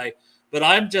contract guy, but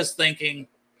I'm just thinking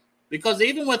because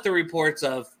even with the reports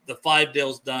of the 5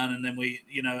 deals done and then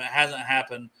it hasn't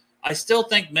happened, I still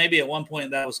think maybe at one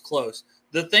point that was close.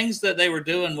 The things that they were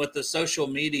doing with the social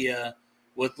media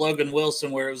with Logan Wilson,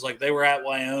 where it was like they were at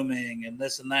Wyoming and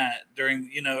this and that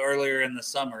during, earlier in the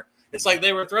summer. It's like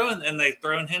they were thrown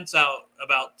hints out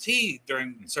about T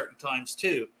during certain times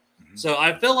too. Mm-hmm. So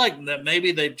I feel like that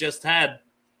maybe they've just had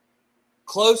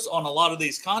close on a lot of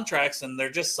these contracts and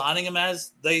they're just signing them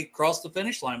as they cross the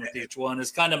finish line with each one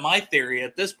is kind of my theory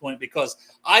at this point, because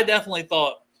I definitely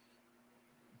thought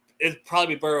it'd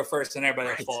probably be Burrow first and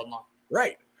everybody else fall in line.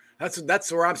 Right.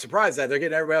 That's where I'm surprised that they're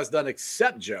getting everybody else done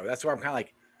except Joe. That's where I'm kind of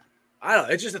like, I don't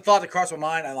know. It's just a thought that crossed my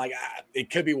mind. I'm like, it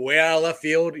could be way out of left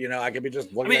field. I could be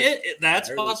just looking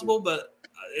that's possible, but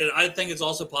I think it's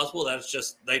also possible that it's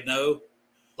just they know,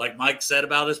 like Mike said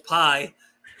about his pie,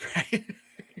 right.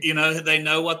 They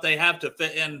know what they have to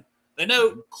fit in. They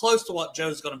know close to what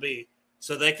Joe's going to be,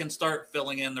 so they can start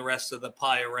filling in the rest of the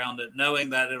pie around it, knowing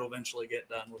that it'll eventually get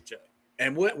done with Joe.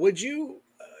 And would you,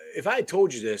 if I had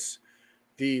told you this,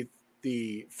 the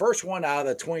first one out of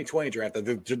the 2020 draft,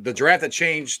 the draft that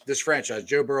changed this franchise,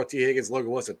 Joe Burrow, T. Higgins,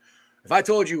 Logan Wilson. If I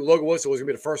told you Logan Wilson was going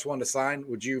to be the first one to sign,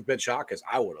 would you have been shocked? Because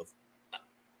I would have.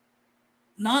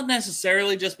 Not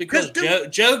necessarily, just because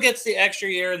Joe gets the extra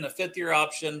year and the 5th-year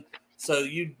option, so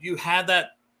you had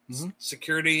that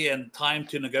security and time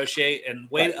to negotiate and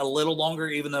wait a little longer,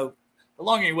 even though the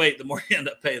longer you wait, the more you end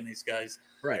up paying these guys.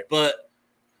 Right.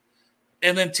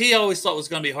 And then T always thought it was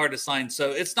going to be hard to sign, so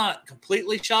it's not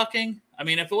completely shocking. I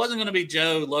mean, if it wasn't going to be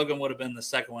Joe, Logan would have been the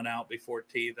second one out before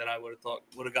T that I would have thought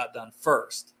would have got done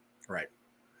first. Right.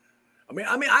 I mean,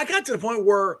 I got to the point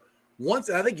where once,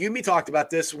 and I think you and me talked about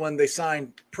this when they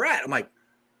signed Pratt. I'm like,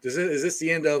 is this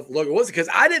the end of Logan Wilson? Because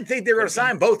I didn't think they were going to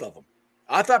sign both of them.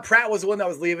 I thought Pratt was the one that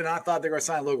was leaving, and I thought they were going to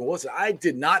sign Logan Wilson. I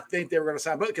did not think they were going to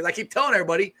sign both because I keep telling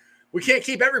everybody we can't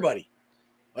keep everybody.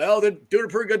 Well, they're doing a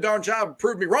pretty good darn job.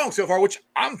 Proved me wrong so far, which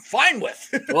I'm fine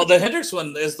with. Well, the Hendricks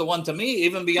one is the one to me,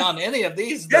 even beyond any of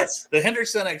these. Yes. The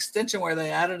Hendrickson extension where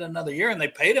they added another year and they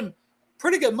paid him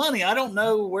pretty good money. I don't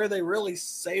know where they really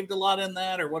saved a lot in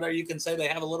that or whatever. You can say they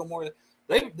have a little more.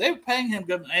 They're paying him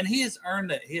good, and he has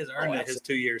earned it. He has earned it his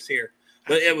 2 years here.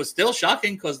 But it was still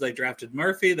shocking because they drafted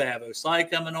Murphy. They have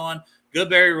Osai coming on.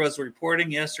 Goodberry was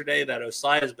reporting yesterday that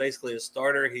Osai is basically a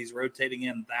starter. He's rotating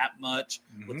in that much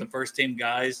with the first team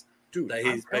guys. Dude, that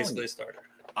he's basically a starter.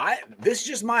 This is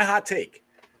just my hot take.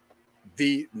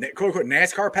 The quote-unquote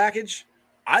NASCAR package,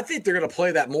 I think they're going to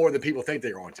play that more than people think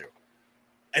they're going to.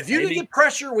 If you can get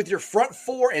pressure with your front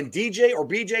four and DJ or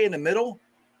BJ in the middle,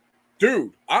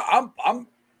 dude, I'm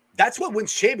that's what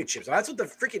wins championships. That's what the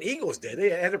freaking Eagles did.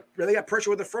 They got pressure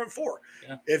with the front four.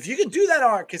 Yeah. If you can do that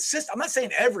on a consistent, I'm not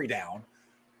saying every down,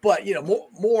 but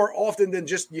more often than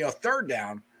just third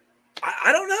down.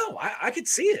 I don't know. I could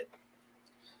see it.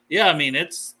 Yeah, I mean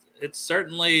it's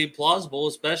certainly plausible,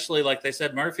 especially like they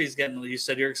said, Murphy's getting. You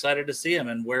said you're excited to see him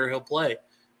and where he'll play.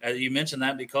 You mentioned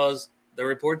that because the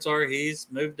reports are he's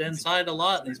moved inside a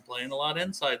lot and he's playing a lot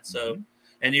inside. So.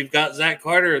 And you've got Zach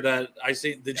Carter that I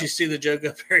see. Did you see the Joe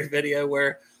Goodberry video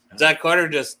where Zach Carter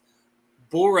just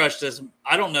bull rushed this?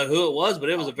 I don't know who it was, but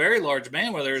it was a very large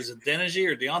man, whether it was a Deniji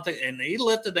or Deontay, and he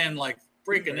lifted them like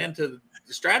freaking into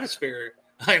the stratosphere.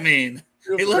 I mean,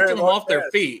 he lifted them off their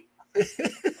feet.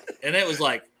 And it was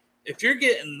like, if you're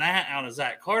getting that out of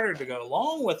Zach Carter to go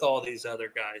along with all these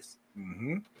other guys,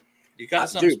 you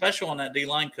got something special on that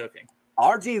D-line cooking.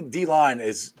 Our D-line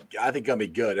is, I think, going to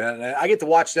be good. And I get to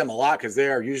watch them a lot because they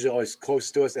are usually always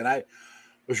close to us. And it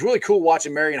was really cool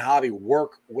watching Marion Hobby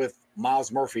work with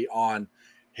Miles Murphy on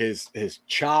his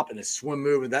chop and his swim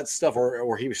move and that stuff,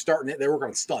 or he was starting it. They were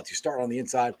on stunts. He started on the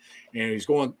inside and he's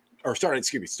going, or starting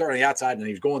on the outside and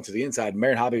he's going to the inside. And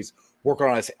Marion Hobby's working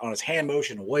on his hand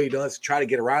motion and what he does to try to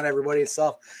get around everybody and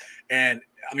stuff. And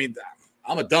I mean,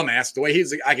 I'm a dumbass. The way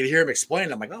I could hear him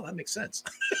explain, I'm like, oh, that makes sense.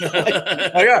 Even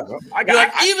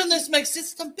this makes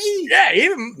sense to me. Yeah,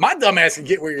 even my dumbass can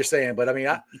get what you're saying. But I mean,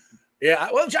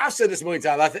 well, Josh said this a million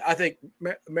times. I think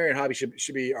Marion Hobby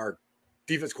should be our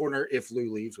defense coordinator if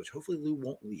Lou leaves, which hopefully Lou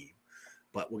won't leave.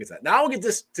 But we'll get to that. Now we'll get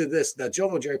to this. That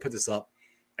Joe and Jerry put this up,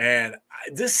 and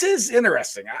this is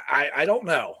interesting. I don't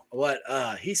know what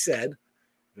he said. I'm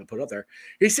gonna put it up there.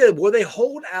 He said, will they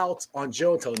hold out on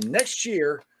Joe until next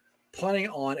year planning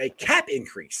on a cap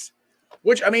increase,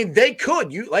 which, I mean, they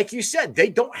could. Like you said, they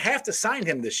don't have to sign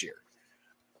him this year.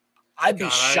 I'd be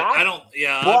shocked.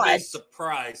 I'd be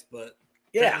surprised, but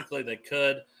technically they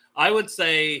could. I would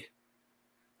say,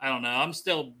 I don't know. I'm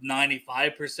still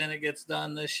 95% it gets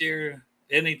done this year.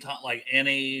 Any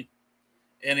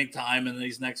time in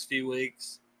these next few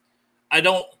weeks.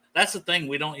 That's the thing.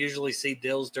 We don't usually see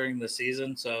deals during the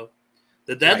season. So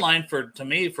the deadline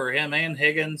for him and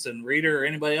Higgins and Reeder or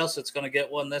anybody else that's going to get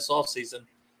one this offseason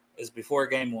is before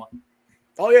game 1.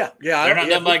 Oh, yeah. Yeah. They're not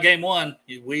done by game 1.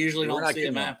 We usually don't see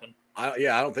it happen. I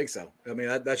don't think so. I mean,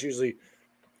 that's usually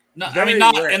not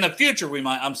rare. In the future. We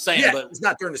might. I'm saying, but it's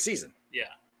not during the season. Yeah.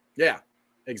 Yeah.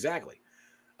 Exactly.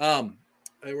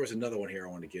 There was another one here I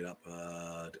wanted to get up.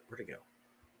 Where'd it go?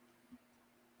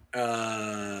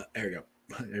 There we go.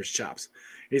 There's Chops.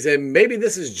 He said maybe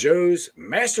this is Joe's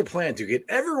master plan to get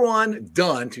everyone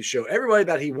done to show everybody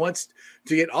that he wants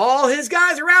to get all his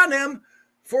guys around him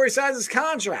before he signs his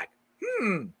contract.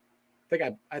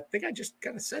 I think I just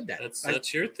kind of said that.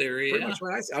 That's your theory. Pretty much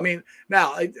what I said. I mean,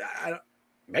 now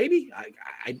maybe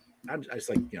I'm just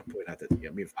like pointing out that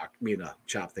me and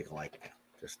Chop think alike.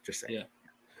 Just saying. Yeah.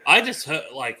 I just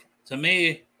to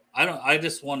me, I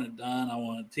just want it done. I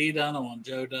want T done. I want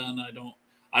Joe done.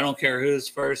 I don't care who's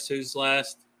first, who's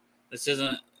last. This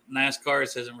isn't NASCAR.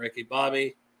 This isn't Ricky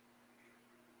Bobby.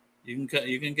 You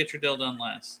can get your deal done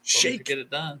last. Shake, get it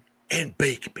done, and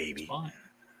bake, baby. It's fine.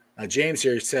 James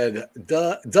here said,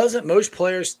 doesn't most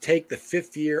players take the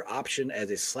 5th-year option as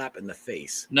a slap in the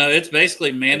face? No, it's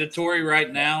basically mandatory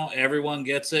right now. Everyone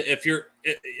gets it.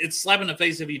 It's slap in the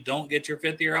face if you don't get your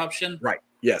 5th-year option. Right.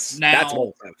 Yes. Now, that's a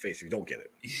whole slap in the face if you don't get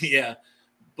it. Yeah.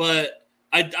 But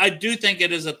I do think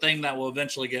it is a thing that will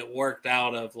eventually get worked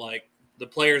out of, like, the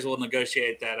players will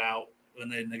negotiate that out when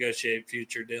they negotiate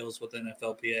future deals with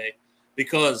NFLPA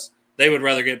because they would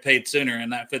rather get paid sooner,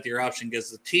 and that 5th-year option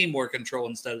gives the team more control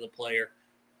instead of the player.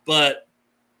 But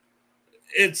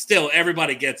it's still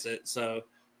everybody gets it. So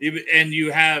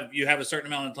you have a certain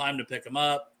amount of time to pick them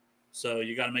up. So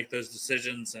you got to make those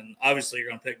decisions, and obviously you're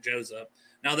going to pick Joe's up.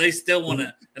 Now they still want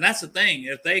to, and that's the thing.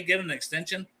 If they get an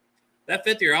extension, that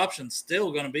 5th-year option is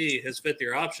still going to be his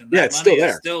 5th-year option. That it's still there,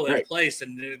 is still in place,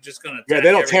 and they're just going to they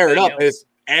don't tear it up. It's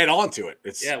add on to it.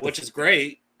 Which is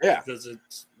great. Yeah, because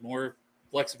it's more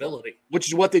flexibility, which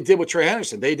is what they did with Trey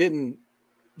Henderson. They didn't.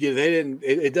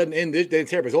 It doesn't end. They didn't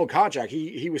tear up his old contract.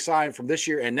 He was signed from this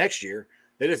year and next year.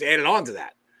 They just added on to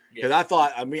that because I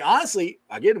thought. I mean, honestly,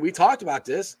 again, we talked about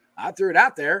this. I threw it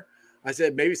out there. I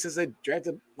said maybe since they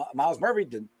drafted Miles Murphy,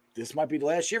 this might be the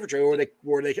last year for Trey,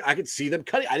 where I could see them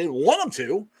cutting. I didn't want them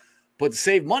to, but to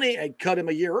save money, I cut him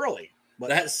a year early. But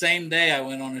that same day, I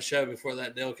went on a show before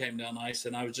that deal came down ice,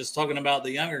 and I was just talking about the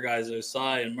younger guys,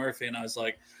 Osai and Murphy, and I was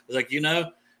like,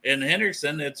 in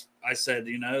Henderson, I said,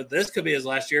 this could be his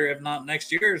last year. If not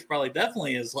next year, it's probably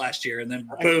definitely his last year. And then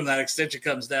boom, that extension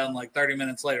comes down like 30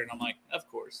 minutes later. And I'm like, of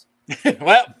course.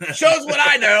 Well, shows what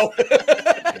I know.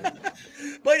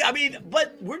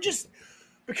 But we're just,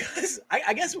 because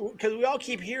I guess because we all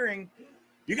keep hearing,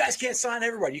 you guys can't sign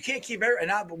everybody. You can't keep everybody.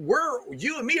 And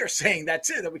you and me are saying that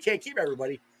too, that we can't keep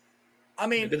everybody. I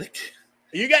mean,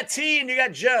 you got T and you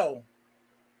got Joe.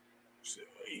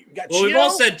 Well, we've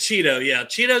all said Cheeto. Yeah,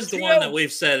 Cheeto's the one that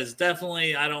we've said is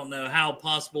definitely, I don't know how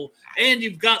possible. And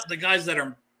you've got the guys that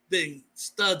are big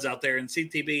studs out there in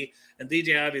CTB, and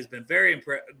DJ Ivy has been very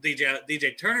impressive.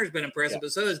 DJ Turner's been impressive,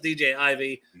 but so has DJ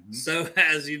Ivy. Mm-hmm. So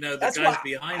has, the That's guys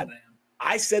behind them.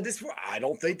 I said this before. I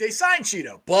don't think they signed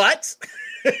Cheeto, but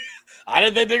I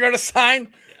didn't think they're going to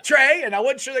sign Trey, and I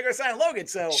wasn't sure they're going to sign Logan.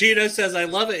 So Cheeto says, I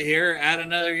love it here. Add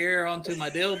another year onto my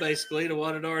deal, basically, to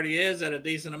what it already is at a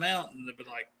decent amount. And they'd be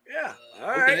like, all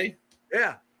right.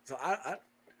 Yeah. So I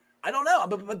don't know.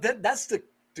 But that's the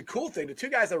cool thing. The two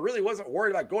guys that really wasn't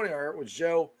worried about going anywhere was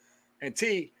Joe and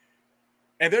T.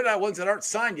 And they're not ones that aren't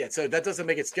signed yet. So that doesn't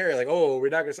make it scary. Like, we're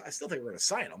not going to – I still think we're going to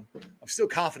sign them. I'm still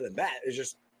confident in that. It's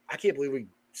just I can't believe we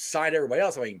signed everybody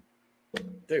else. I mean,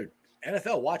 dude,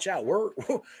 NFL, watch out.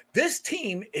 This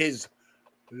team is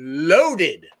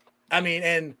loaded. I mean,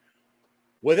 and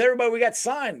with everybody we got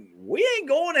signed, we ain't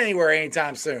going anywhere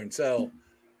anytime soon. So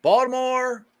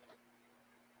Baltimore,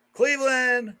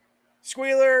 Cleveland,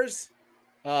 Squealers,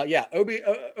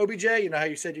 OBJ, how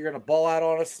you said you're going to ball out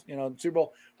on us, Super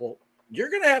Bowl. Well, you're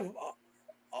going to have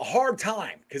a hard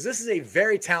time because this is a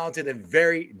very talented and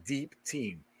very deep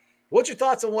team. What's your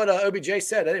thoughts on what OBJ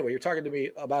said? Anyway, you're talking to me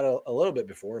about a little bit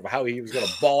before about how he was going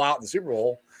to ball out in the Super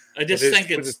Bowl. I just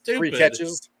think it's stupid. 3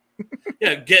 catches.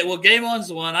 Game one's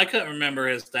the one. I couldn't remember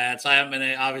his stats. I haven't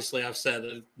been, obviously, I've said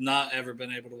not ever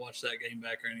been able to watch that game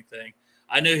back or anything.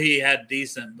 I knew he had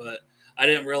decent, but I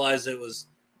didn't realize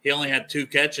he only had 2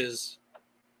 catches,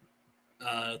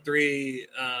 3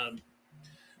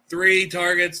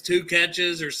 targets, 2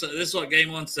 catches, or so. This is what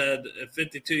Game 1 said: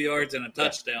 52 yards and a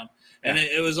touchdown. And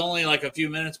it was only like a few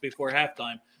minutes before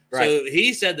halftime. Right. So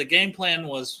he said the game plan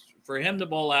was for him to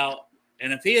ball out,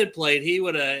 and if he had played, he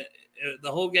would have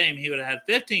the whole game. He would have had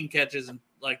 15 catches and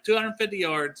like 250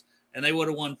 yards, and they would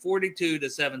have won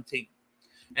 42-17.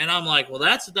 And I'm like, well,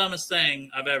 that's the dumbest thing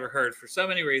I've ever heard for so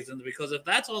many reasons. Because if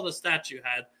that's all the stats you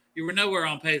had, you were nowhere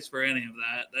on pace for any of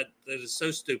that. That is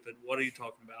so stupid. What are you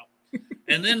talking about?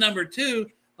 And then number 2,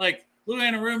 like Lou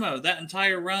Anarumo, that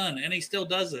entire run, and he still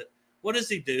does it. What does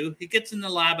he do? He gets in the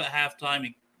lab at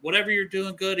halftime. Whatever you're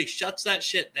doing good, he shuts that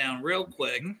shit down real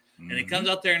quick, and he comes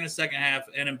out there in the second half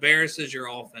and embarrasses your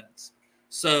offense.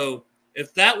 So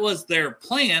if that was their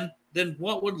plan, then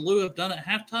what would Lou have done at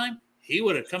halftime? He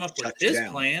would have come up with his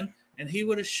plan, and he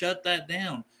would have shut that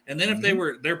down. And then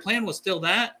if their plan was still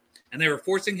that, and they were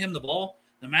forcing him the ball,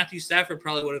 then Matthew Stafford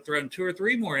probably would have thrown 2 or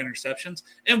 3 more interceptions,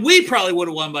 and we probably would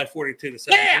have won by 42-17.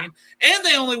 Yeah! And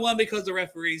they only won because the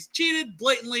referees cheated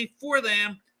blatantly for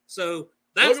them. So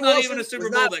that's Logan not Wilson even a Super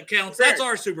Bowl that counts. That's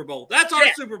our Super Bowl. That's our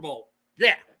Super Bowl.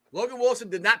 Yeah. Logan Wilson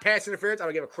did not pass interference. I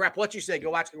don't give a crap what you say. Go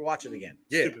watch it again.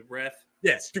 Yeah. Stupid ref.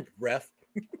 Yeah, stupid ref.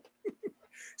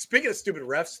 Speaking of stupid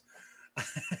refs,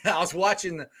 I was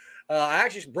watching I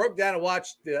actually broke down and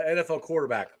watched the NFL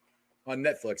quarterback on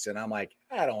Netflix, and I'm like,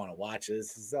 I don't want to watch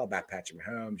this. This is all about Patrick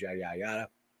Mahomes, yada, yada, yada.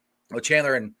 Well,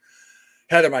 Chandler and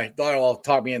Heather, my daughter-in-law,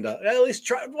 talked me into at least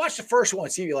watch the first one.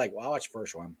 See if you like. Well, I watched the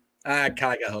first one. I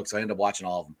kind of got hooked, so I ended up watching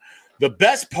all of them. The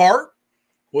best part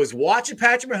was watching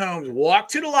Patrick Mahomes walk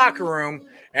to the locker room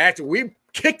after we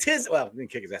kicked his – well, we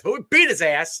didn't kick his ass, but we beat his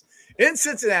ass in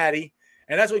Cincinnati.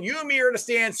 And that's when you and me are in the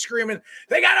stand screaming,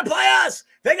 they got to play us.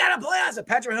 They got to play us. And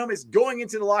Patrick Mahomes is going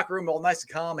into the locker room all nice and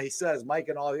calm. And he says, Mike,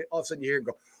 and all of a sudden you hear him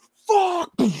go, fuck,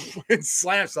 and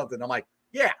slam something. I'm like,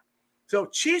 yeah. So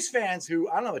Chiefs fans who,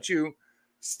 I don't know about you,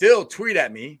 still tweet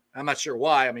at me. I'm not sure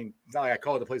why. I mean, it's not like I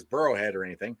called the place Burrowhead or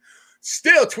anything.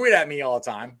 Still tweet at me all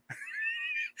the time.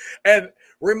 And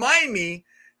remind me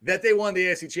that they won the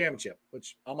AFC Championship,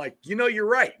 which I'm like, you're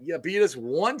right. You beat us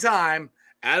one time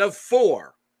out of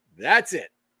 4. That's it.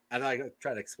 And I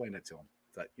try to explain that to him.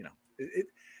 But,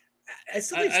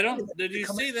 I don't. Did you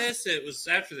see this? It was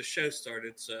after the show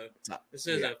started. So this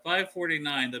is at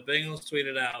 5:49. The Bengals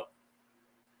tweeted out,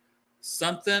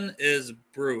 something is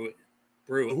brewing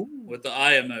with the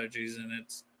eye emojis.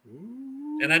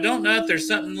 And I don't know if there's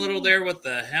something little there with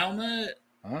the helmet.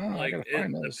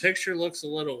 The picture looks a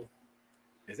little.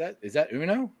 Is that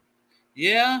Uno?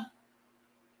 Yeah.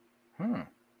 Huh.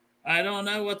 I don't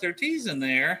know what they're teasing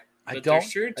there. But they're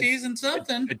sure teasing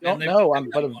something. I don't know.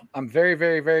 I'm very,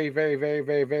 very, very, very, very,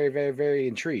 very, very, very, very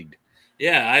intrigued.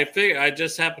 Yeah, I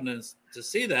just happened to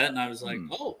see that, and I was like,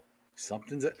 oh.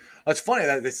 Something's That's funny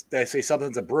that they say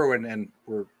something's a brewing, and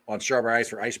we're on Strawberry Ice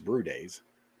for Icebrew days.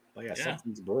 But yeah,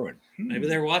 something's brewing. Maybe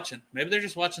they're watching. Maybe they're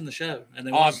just watching the show, and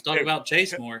they want to talk about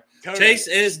Chase more. Totally. Chase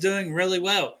is doing really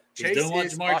well. He's doing what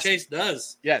Jamar Chase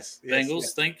does. Yes.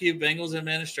 Bengals, thank you, Bengals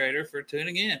administrator, for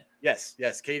tuning in. Yes.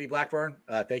 Katie Blackburn,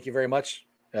 thank you very much.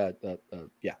 Thank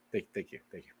you.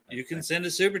 You can send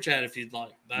a super chat if you'd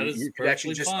like. That is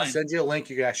perfectly fine. I'll send you a link.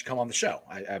 You can actually come on the show.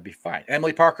 I'd be fine.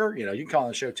 Emily Parker, you can call on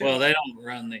the show too. Well, they don't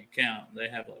run the account. They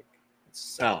have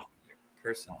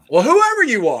person. Well, whoever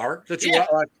you are that you are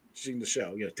watching the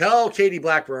show, tell Katie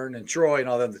Blackburn and Troy and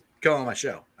all them to come on my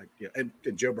show. And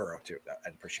Joe Burrow too.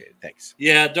 I'd appreciate it. Thanks.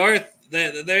 Yeah, Darth.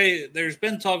 There's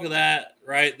been talk of that,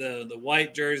 right? The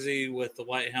white jersey with the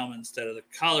white helmet instead of the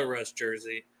collar rush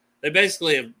jersey. They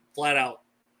basically have flat out.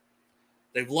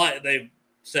 They've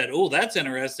said, "Oh, that's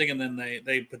interesting," and then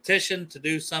they petitioned to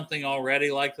do something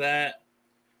already like that.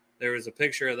 There was a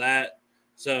picture of that.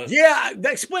 So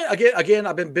explain again.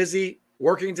 I've been busy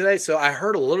working today, so I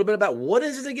heard a little bit about what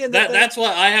is it again. That's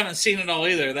why I haven't seen it all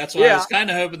either. That's why I was kind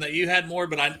of hoping that you had more,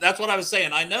 but that's what I was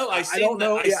saying. I know I seen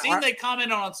they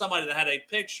commented on somebody that had a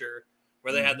picture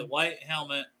where they had the white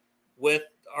helmet with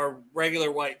our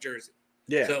regular white jersey.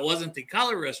 Yeah. So it wasn't the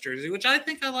collar rush jersey, which I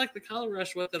think I like the collar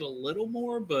rush with it a little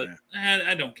more, but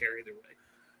I don't care either way.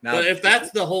 Now, but if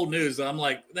that's the whole news, I'm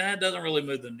like, that doesn't really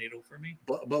move the needle for me.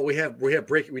 But we do have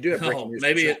breaking news.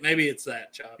 Maybe it's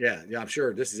that, Chop. Yeah, I'm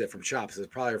sure this is it from Chop. It's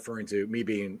probably referring to me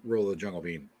being Rule of the Jungle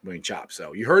being Chop.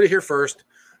 So you heard it here first.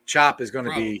 Chop is going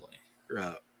to be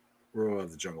Rule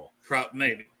of the Jungle.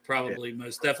 Probably,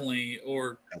 most definitely,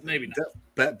 or maybe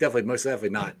not. Definitely, most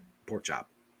definitely not Pork Chop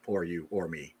or you or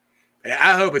me.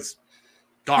 I hope it's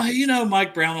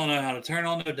Mike Brown don't know how to turn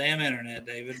on no damn internet,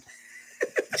 David.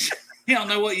 You don't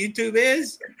know what YouTube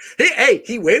is?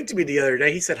 He waved to me the other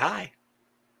day. He said hi.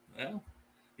 Well,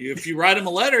 if you write him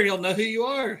a letter, he'll know who you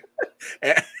are.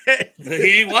 But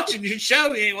he ain't watching your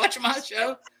show. He ain't watching my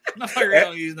show. I'm not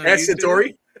going to use no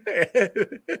Centauri.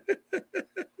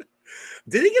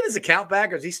 Did he get his account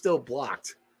back, or is he still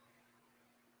blocked?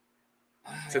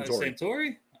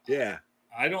 Centauri? Yeah.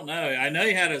 I don't know. I know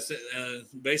he had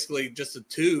basically just a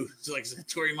 2. It's like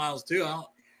Centauri Miles 2.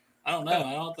 I don't know.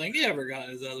 I don't think he ever got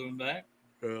his other one back.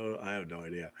 I have no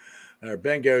idea.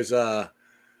 Ben goes,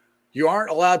 you aren't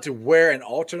allowed to wear an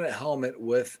alternate helmet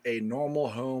with a normal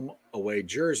home away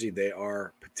jersey. They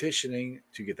are petitioning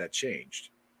to get that changed.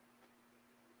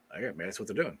 Okay, man, that's what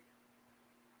they're doing.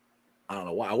 I don't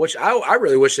know why. I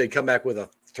really wish they'd come back with a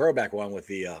throwback one with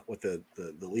the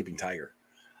leaping tiger.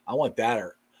 I want that,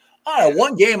 or I don't know,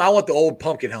 one game. I want the old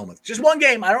pumpkin helmets. Just one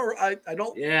game. I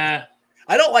don't. Yeah.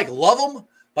 I don't love them,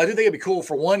 but I do think it'd be cool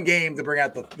for one game to bring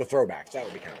out the throwbacks. That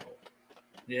would be kind of cool.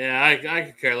 Yeah, I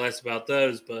could care less about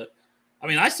those, but I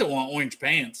mean, I still want orange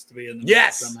pants to be in the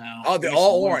yes somehow. Oh, the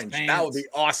all orange. That would be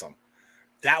awesome.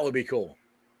 That would be cool.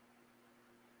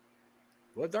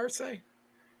 What did Dart say?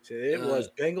 So it was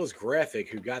Bengals Graphic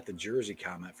who got the jersey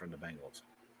comment from the Bengals.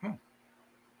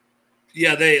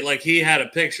 Yeah, he had a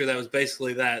picture that was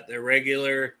basically that, their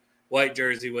regular white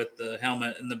jersey with the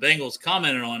helmet, and the Bengals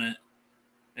commented on it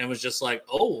and was just like,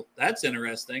 oh, that's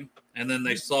interesting. And then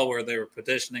they saw where they were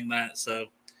petitioning that. So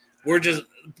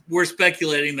we're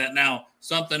speculating that now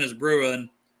something is brewing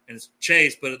and it's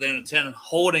Chase, but then it's him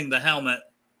holding the helmet,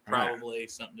 probably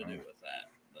something to do with that.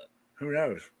 But who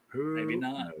knows? Maybe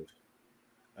not.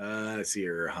 Knows? Let's see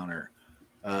here, Hunter.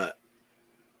 I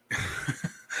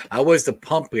was the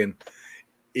pumpkin.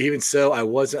 Even so, I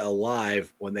wasn't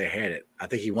alive when they had it. I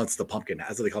think he wants the pumpkin.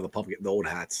 That's what they call the pumpkin, the old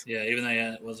hats. Yeah, even though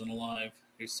it wasn't alive,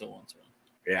 he still wants one.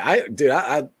 Yeah,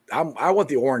 I want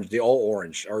the orange, the all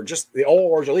orange, or just the all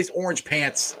orange, at least orange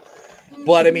pants.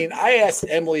 But I mean, I asked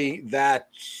Emily that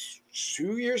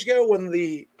 2 years ago when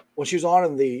she was on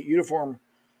and the uniforms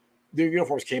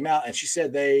came out, and she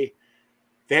said they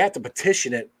have to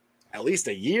petition it at least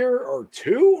a year or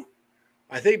two,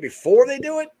 I think, before they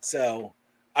do it. So,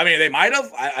 I mean, they might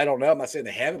have. I don't know. I'm not saying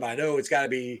they haven't, but I know it's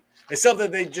something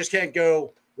they just can't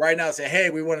go right now and say, hey,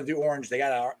 we want to do orange. They got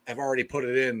to have already put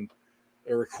it in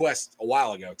a request a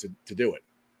while ago to do it.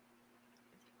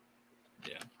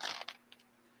 Yeah.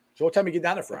 So what time do you get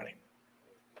down there Friday?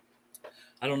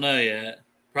 I don't know yet.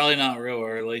 Probably not real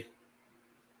early.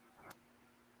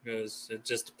 Because it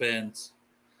just depends.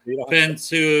 Depends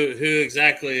who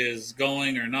exactly is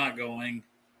going or not going.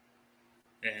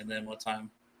 And then what time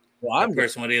that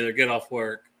person would either get off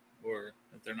work or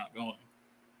if they're not going.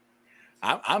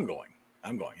 I'm going.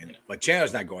 And like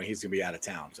Chandler's not going. He's going to be out of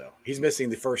town. So he's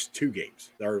missing the first 2 games.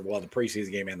 The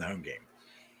preseason game and the home game.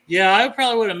 Yeah, I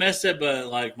probably would have missed it, but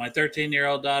like my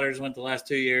 13-year-old daughters went the last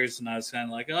 2 years, and I was kind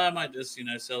of like, oh, I might just,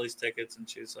 sell these tickets. And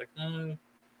she was like, no.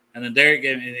 And then Derek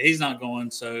he's not going,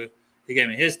 so he gave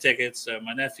me his tickets. So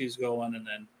my nephew's going, and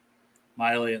then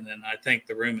Miley, and then I think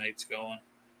the roommate's going.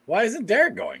 Why isn't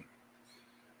Derek going?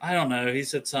 I don't know. He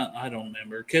said something. I don't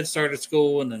remember. Kids started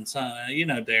school, and then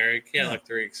Derek. He had like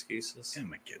 3 excuses. Oh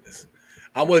my goodness.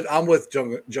 I'm with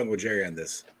Jungle Jerry on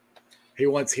this. He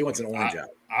wants an orange out.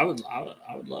 I would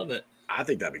love it. I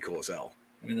think that'd be cool as hell.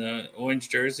 I mean, the orange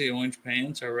jersey, orange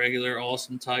pants, our regular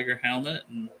awesome Tiger helmet,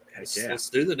 and let's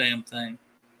do the damn thing.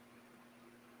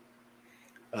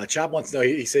 Chop wants to know.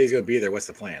 He said he's going to be there. What's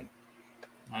the plan?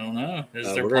 I don't know.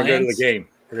 We're going to go to the game.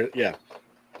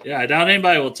 Yeah, I doubt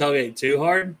anybody will tailgate too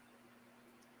hard.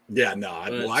 Yeah,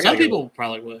 no. Some people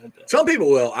probably would. Some people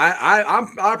will. I'm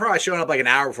probably showing up like an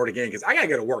hour before the game because I got to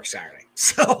go to work Saturday.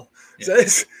 So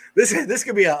this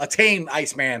could be a tame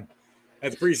Iceman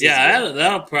at the preseason. Yeah,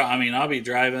 that'll probably. I'll be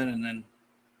driving, and then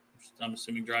I'm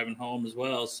assuming driving home as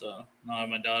well. So I'll have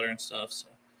my daughter and stuff. So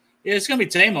yeah, it's gonna be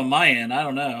tame on my end. I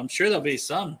don't know. I'm sure there'll be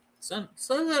some. The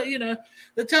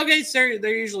tailgates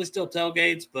they're usually still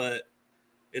tailgates, but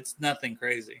it's nothing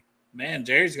crazy. Man,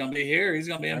 Jerry's gonna be here. He's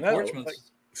gonna be in Portsmouth.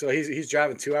 So he's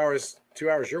driving 2 hours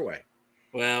your way.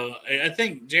 Well, I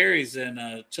think Jerry's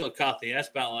in Chillicothe. That's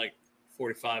about like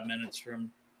 45 minutes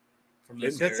from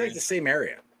this. That's area. Like the same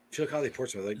area. Chillicothe,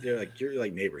 Portsmouth. You're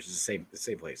like neighbors. It's the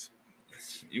same place.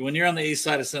 When you're on the east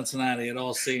side of Cincinnati, it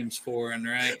all seems foreign,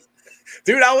 right?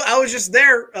 Dude, I was just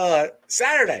there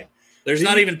Saturday. There's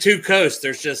not even 2 coasts.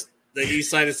 There's just the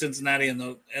east side of Cincinnati and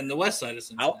the west side of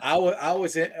Cincinnati. I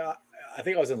was in. I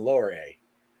think I was in Lower A.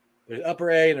 There's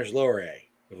Upper A and there's Lower A.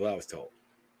 Was what I was told.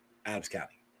 Adams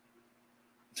County.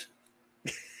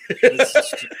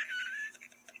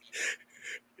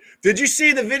 Did you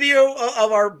see the video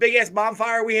of our big ass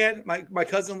bonfire we had? My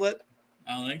cousin lit.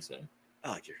 I don't think so.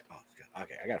 Oh, God.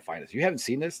 Okay, I gotta find this. You haven't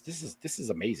seen this? This is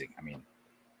amazing. I mean,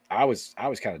 I was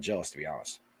kind of jealous, to be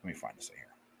honest. Let me find this thing here.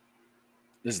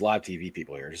 This is live TV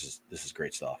people here. This is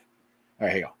great stuff. All right,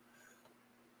 here you go.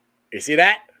 You see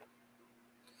that?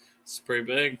 It's pretty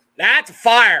big. That's a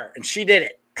fire, and she did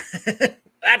it.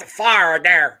 That's a fire right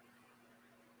there.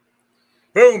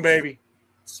 Boom, baby.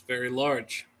 It's very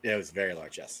large. Yeah, it was very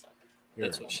large, yes.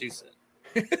 That's what she said.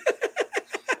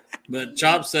 But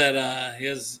Chop said,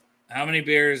 how many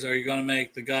beers are you going to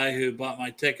make the guy who bought my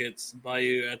tickets buy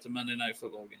you at the Monday Night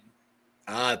Football game?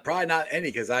 Probably not any,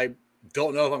 because I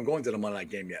don't know if I'm going to the Monday night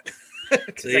game yet.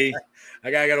 See,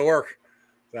 I gotta go to work.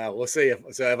 So we'll see.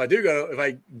 If I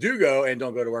do go and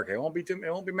don't go to work, it won't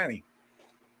be many.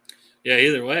 Yeah,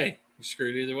 either way, you're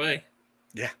screwed either way.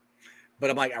 Yeah, but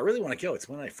I'm like, I really want to go. It's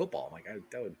Monday Night Football. I'm like,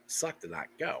 that would suck to not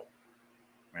go.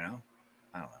 You know,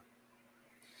 I don't know.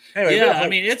 Anyway, yeah, I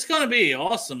mean, it's going to be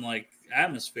awesome, like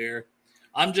atmosphere.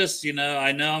 I'm just,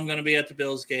 I know I'm going to be at the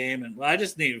Bills game, and I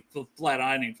just need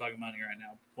I need fucking money right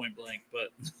now, point blank. But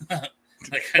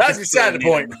that's beside the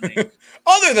point.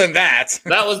 Other than that,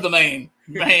 that was the main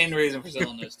reason for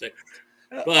selling those tickets.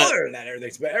 But other than that,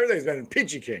 everything's been in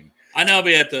Pinchy King. I know I'll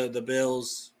be at the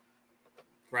Bills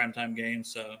primetime game,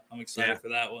 so I'm excited for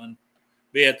that one.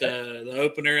 Be at the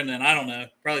opener, and then I don't know,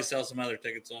 probably sell some other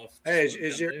tickets off. Hey,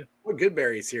 what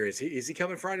Goodberry's here? Is he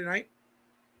coming Friday night?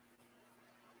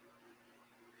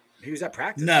 He was at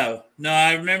practice. No.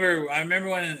 I remember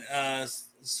when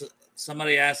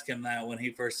somebody asked him that when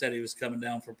he first said he was coming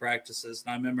down for practices,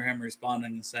 and I remember him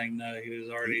responding and saying no, he was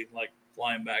already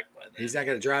flying back by then. He's not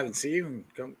going to drive and see you and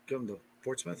come to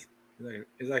Portsmouth.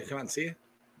 He's not going to come out and see you.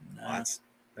 No, that's.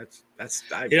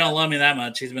 He don't love me that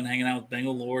much. He's been hanging out with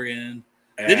Bengal Lorian.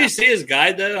 Yeah. Did you see his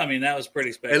guide though? I mean, that was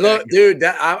pretty special. Hey, look, dude.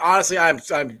 I'm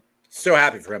so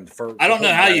happy for him. I don't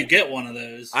know how you get one of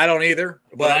those. I don't either,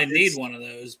 but I need one of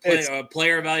those.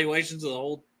 Player evaluations of the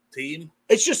whole team.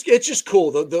 It's just cool.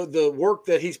 The work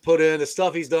that he's put in, the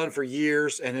stuff he's done for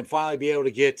years, and then finally be able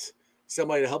to get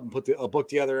somebody to help him put a book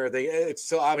together. It's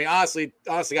so. I mean, honestly,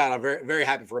 God, I'm very, very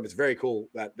happy for him. It's very cool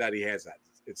that he has that.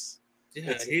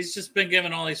 He's just been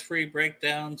given all these free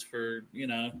breakdowns for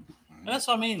That's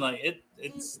what I mean. Like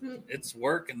it's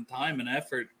work and time and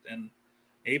effort, and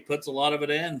he puts a lot of it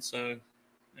in. So,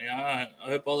 yeah, I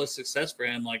hope all the success for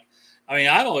him. Like, I mean,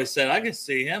 I've always said I could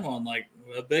see him on like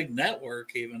a big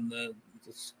network, even the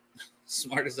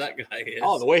smart as that guy is.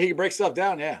 Oh, the way he breaks stuff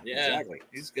down, yeah, exactly.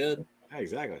 He's good. Yeah,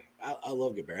 exactly. I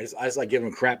love Goodberry. I just like giving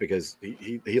him crap because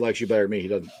he likes you better than me. He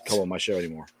doesn't come on my show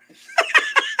anymore.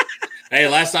 Hey,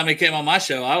 last time he came on my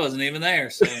show, I wasn't even there,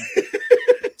 so.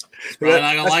 Probably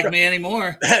not gonna like me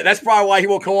anymore. That's probably why he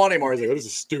won't come on anymore. He's like, "Oh, this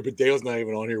is stupid. Dale's not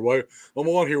even on here. Why? I'm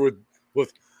on here with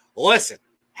listen.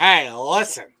 Hey,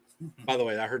 listen." By the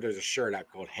way, I heard there's a shirt out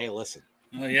called "Hey, Listen."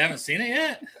 Oh, you haven't seen it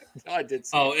yet? No, I did.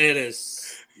 It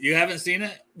is. You haven't seen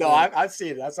it? No, I've seen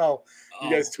it. That's how you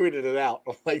guys tweeted it out.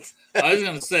 Like, I was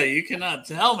gonna say, you cannot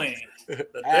tell me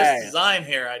that this design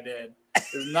here I did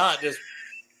is not just.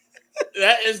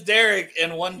 That is Derek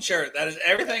in one shirt. That is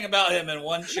everything about him in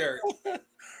one shirt.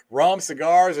 Rum,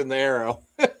 cigars, and the arrow.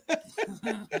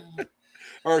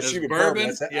 Or excuse me,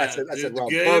 bourbon. I said rum.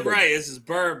 Good, bourbon. Right. This is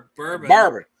bourbon.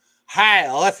 Bourbon. Hey,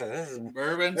 listen. This is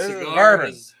bourbon, this cigar,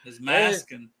 is bourbon. His mask.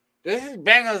 This is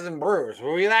Bengals and Brewers.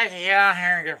 We like to get out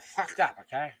here and get fucked up,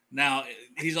 okay? Now,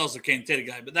 he's also a King Titty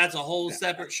guy, but that's a whole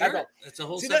separate shirt. It's a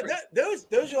whole separate.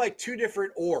 Those are like two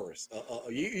different oars.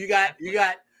 You got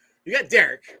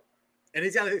Derek, and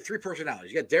he's got like three personalities.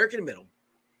 You got Derek in the middle.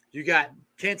 You got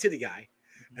King Titty guy.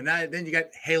 And then you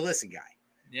got Hey Listen guy.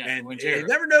 Yeah, and you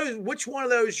never know which one of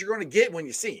those you're going to get when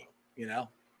you see him,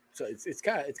 So it's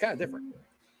kind of different.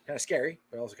 Kind of scary,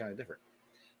 but also kind of different.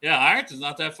 Yeah, Ironton's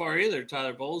not that far either.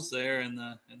 Tyler Bowles there in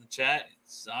the chat.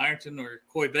 It's Ironton or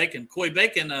Coy Bacon. Coy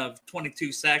Bacon of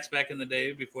 22 sacks back in the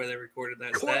day before they recorded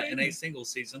that stat in a single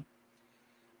season.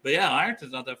 But yeah,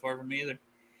 Ironton's not that far from me either.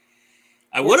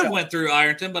 I would have went through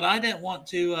Ironton, but I didn't want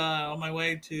to on my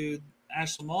way to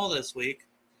Ashland Mall this week.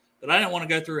 But I didn't want to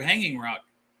go through Hanging Rock.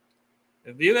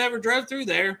 If you ever drove through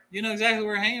there, you know exactly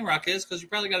where Hanging Rock is because you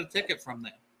probably got a ticket from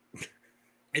them.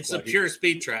 It's a pure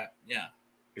speed trap. Yeah.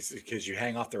 It's because you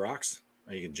hang off the rocks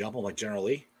or you can jump them like General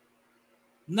Lee?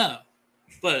 No.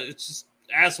 But it's just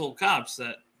asshole cops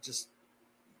that just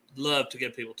love to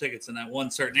give people tickets in that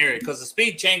one certain area because the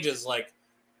speed changes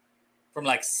from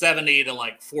 70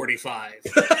 to 45.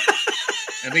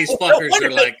 And these fuckers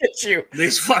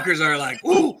are like,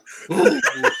 ooh.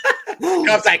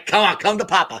 Cup's like, come to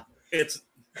Papa. It's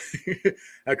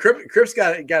Crip's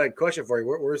got a question for you.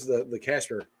 Where's the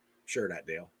Casper shirt at,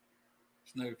 Dale?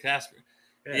 There's no Casper.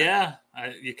 Yeah,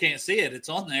 you can't see it. It's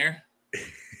on there.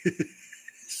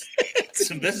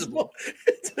 It's invisible.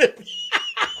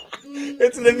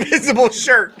 It's an invisible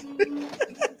shirt.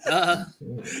 Duh.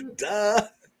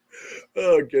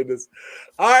 Oh, goodness.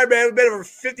 All right, man. We've been over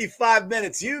 55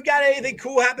 minutes. You got anything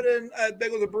cool happening at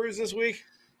Bengals and Brews this week?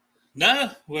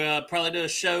 No. We'll probably do a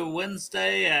show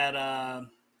Wednesday at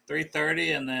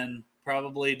 3:30, and then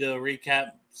probably do a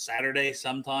recap Saturday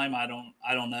sometime. I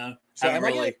don't know. So am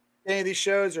I getting any of these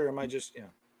shows, or am I just,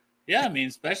 Yeah, I mean,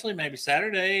 especially maybe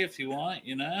Saturday if you want,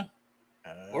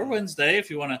 or Wednesday if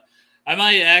you want to. I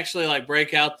might actually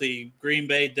break out the Green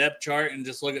Bay depth chart and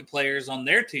just look at players on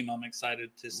their team I'm excited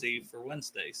to see for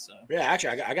Wednesday. So yeah,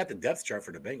 actually, I got the depth chart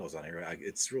for the Bengals on here.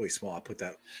 It's really small. I put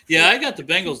that. Yeah, I got the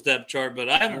Bengals depth chart, but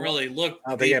I haven't really looked. I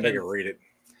don't think anybody can read it.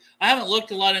 I haven't looked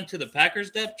a lot into the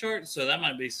Packers depth chart, so that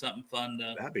might be something fun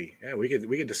to. That'd be, yeah. We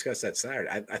could discuss that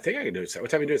Saturday. I think I can do it. What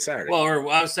time do you do it Saturday? Well, or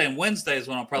I was saying Wednesday is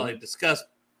when I'll probably discuss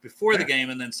before the game,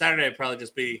 and then Saturday would probably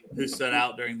just be who stood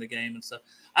out during the game and stuff.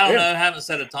 I don't know. I haven't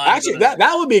set a time. Actually,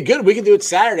 that would be good. We can do it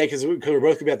Saturday because we're both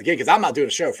going to be at the game because I'm not doing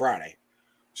a show Friday.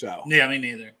 So yeah, me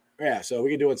neither. Yeah, so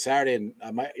we can do it Saturday, and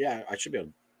I should be able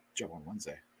to jump on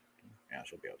Wednesday. Yeah, I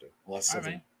should be able to. Unless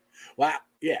something. Right. Well,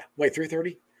 yeah. Wait,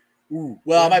 3:30. Ooh.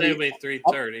 Well, Wednesday I might be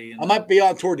 3:30. I might be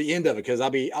on toward the end of it because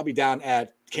I'll be down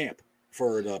at camp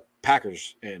for the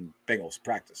Packers and Bengals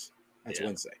practice. That's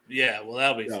Wednesday. Yeah, well,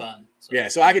 that'll be fun. So. Yeah,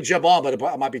 so I could jump on, but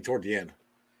I might be toward the end.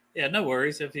 Yeah, no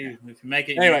worries. If you make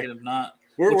it, anyway, you make it. If not,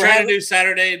 we're trying to do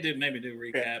Saturday. Maybe do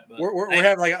recap. Yeah, but we're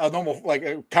having a normal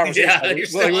a conversation. Yeah, you're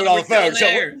still on the phone. So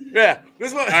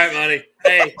this one. All right, buddy.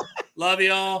 Hey, love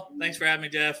y'all. Thanks for having me,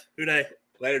 Jeff. Who day?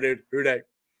 Later, dude. Who day?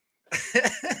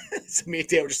 So me and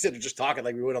Dan were just sitting there just talking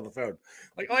like we went on the phone.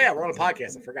 Like, oh yeah, we're on a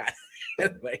podcast. I forgot.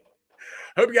 Anyway,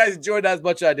 hope you guys enjoyed that as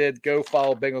much as I did. Go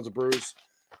follow Bengals and Brews.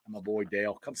 And my boy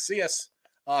Dale. Come see us.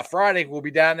 Friday, we'll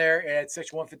be down there at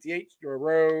section 158,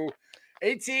 row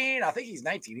 18. I think he's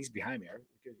 19. He's behind me.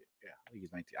 Yeah, I think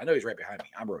he's 19. I know he's right behind me.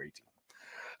 I'm row 18.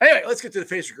 Anyway, let's get to the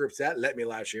Facebook groups that let me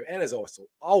live stream. And as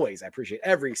always, I appreciate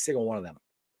every single one of them.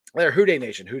 They're Who Day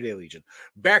Nation, Who Day Legion,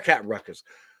 Bearcat Ruckers,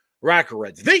 Radical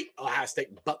Reds, the Ohio State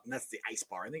Button. That's the Ice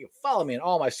Bar. And you can follow me on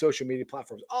all my social media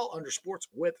platforms, all under Sports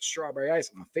with Strawberry Ice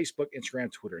on Facebook,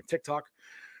 Instagram, Twitter, and TikTok.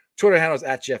 Twitter handle is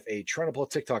at Jeff A. Trunable.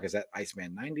 TikTok is at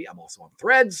Iceman90. I'm also on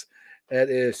Threads. That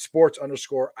is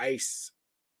sports_ice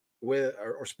with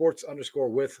or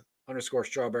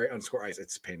sports_with_strawberry_ice.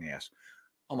 It's a pain in the ass.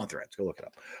 I'm on Threads. Go look it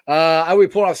up. I will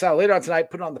be pulling off sound later on tonight.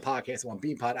 Put it on the podcast. I'm on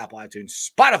Beanpod, Apple iTunes,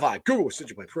 Spotify, Google,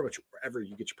 Stitcher Play, pretty much wherever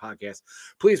you get your podcast.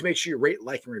 Please make sure you rate,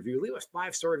 like, and review. Leave us a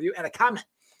 5-star review and a comment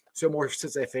so more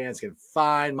Cincinnati fans can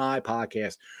find my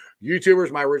podcast.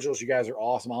 YouTubers, my originals, you guys are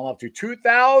awesome. I'm up to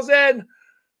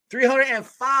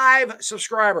 2,305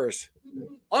 subscribers.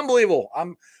 Unbelievable.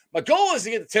 My goal is to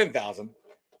get to 10,000.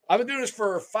 I've been doing this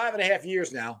for 5.5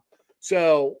 years now.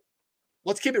 So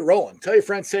let's keep it rolling. Tell your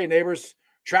friends, tell your neighbors.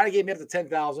 Try to get me up to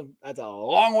 10,000. That's a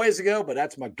long ways to go, but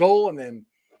that's my goal. And then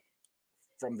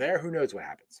from there, who knows what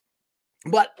happens.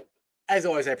 But as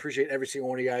always, I appreciate every single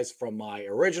one of you guys, from my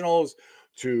originals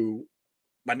to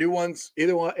my new ones.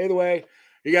 Either way,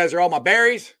 you guys are all my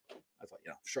berries. That's like,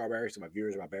 strawberries. So my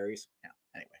viewers are my berries. Yeah.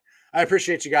 Anyway, I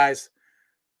appreciate you guys.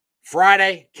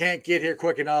 Friday, can't get here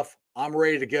quick enough. I'm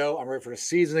ready to go. I'm ready for the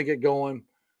season to get going.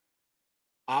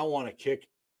 I want to kick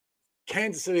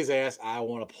Kansas City's ass. I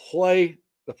want to play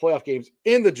the playoff games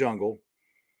in the jungle.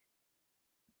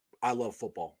 I love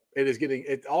football.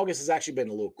 August has actually been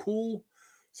a little cool,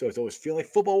 so it's always feeling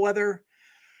like football weather.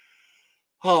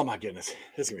 Oh my goodness.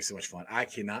 This is going to be so much fun. I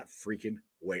cannot freaking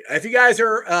wait. If you guys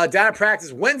are down at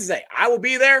practice Wednesday, I will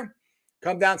be there.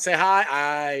 Come down, say hi.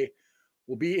 I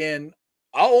will be in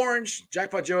all orange,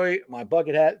 Jackpot Joey, my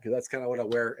bucket hat, because that's kind of what I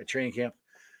wear at training camp,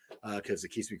 because it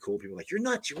keeps me cool. People are like, you're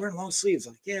nuts, you're wearing long sleeves.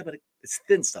 I'm like, yeah, but it's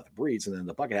thin stuff. It breathes, and then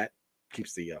the bucket hat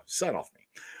keeps the sun off me.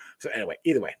 So anyway,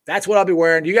 either way, that's what I'll be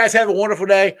wearing. You guys have a wonderful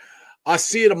day. I'll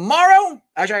see you tomorrow.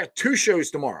 Actually, I got 2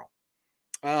 shows tomorrow.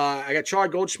 I got Charlie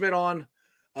Goldschmidt on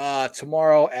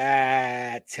tomorrow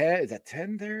at 10. Is that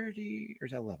 10:30 or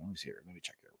is that 11? Let me see here. Let me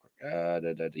check here real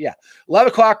quick. Yeah,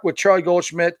 11 o'clock with Charlie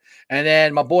Goldschmidt, and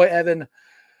then my boy Evan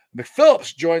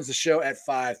McPhillips joins the show at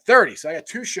 5:30. So I got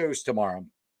 2 shows tomorrow.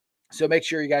 So make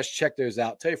sure you guys check those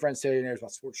out. Tell your friends, tell your neighbors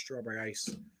about Sports Strawberry Ice.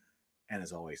 And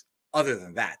as always, other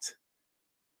than that,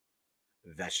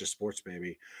 that's just sports,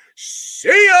 baby.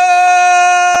 See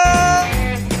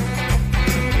ya!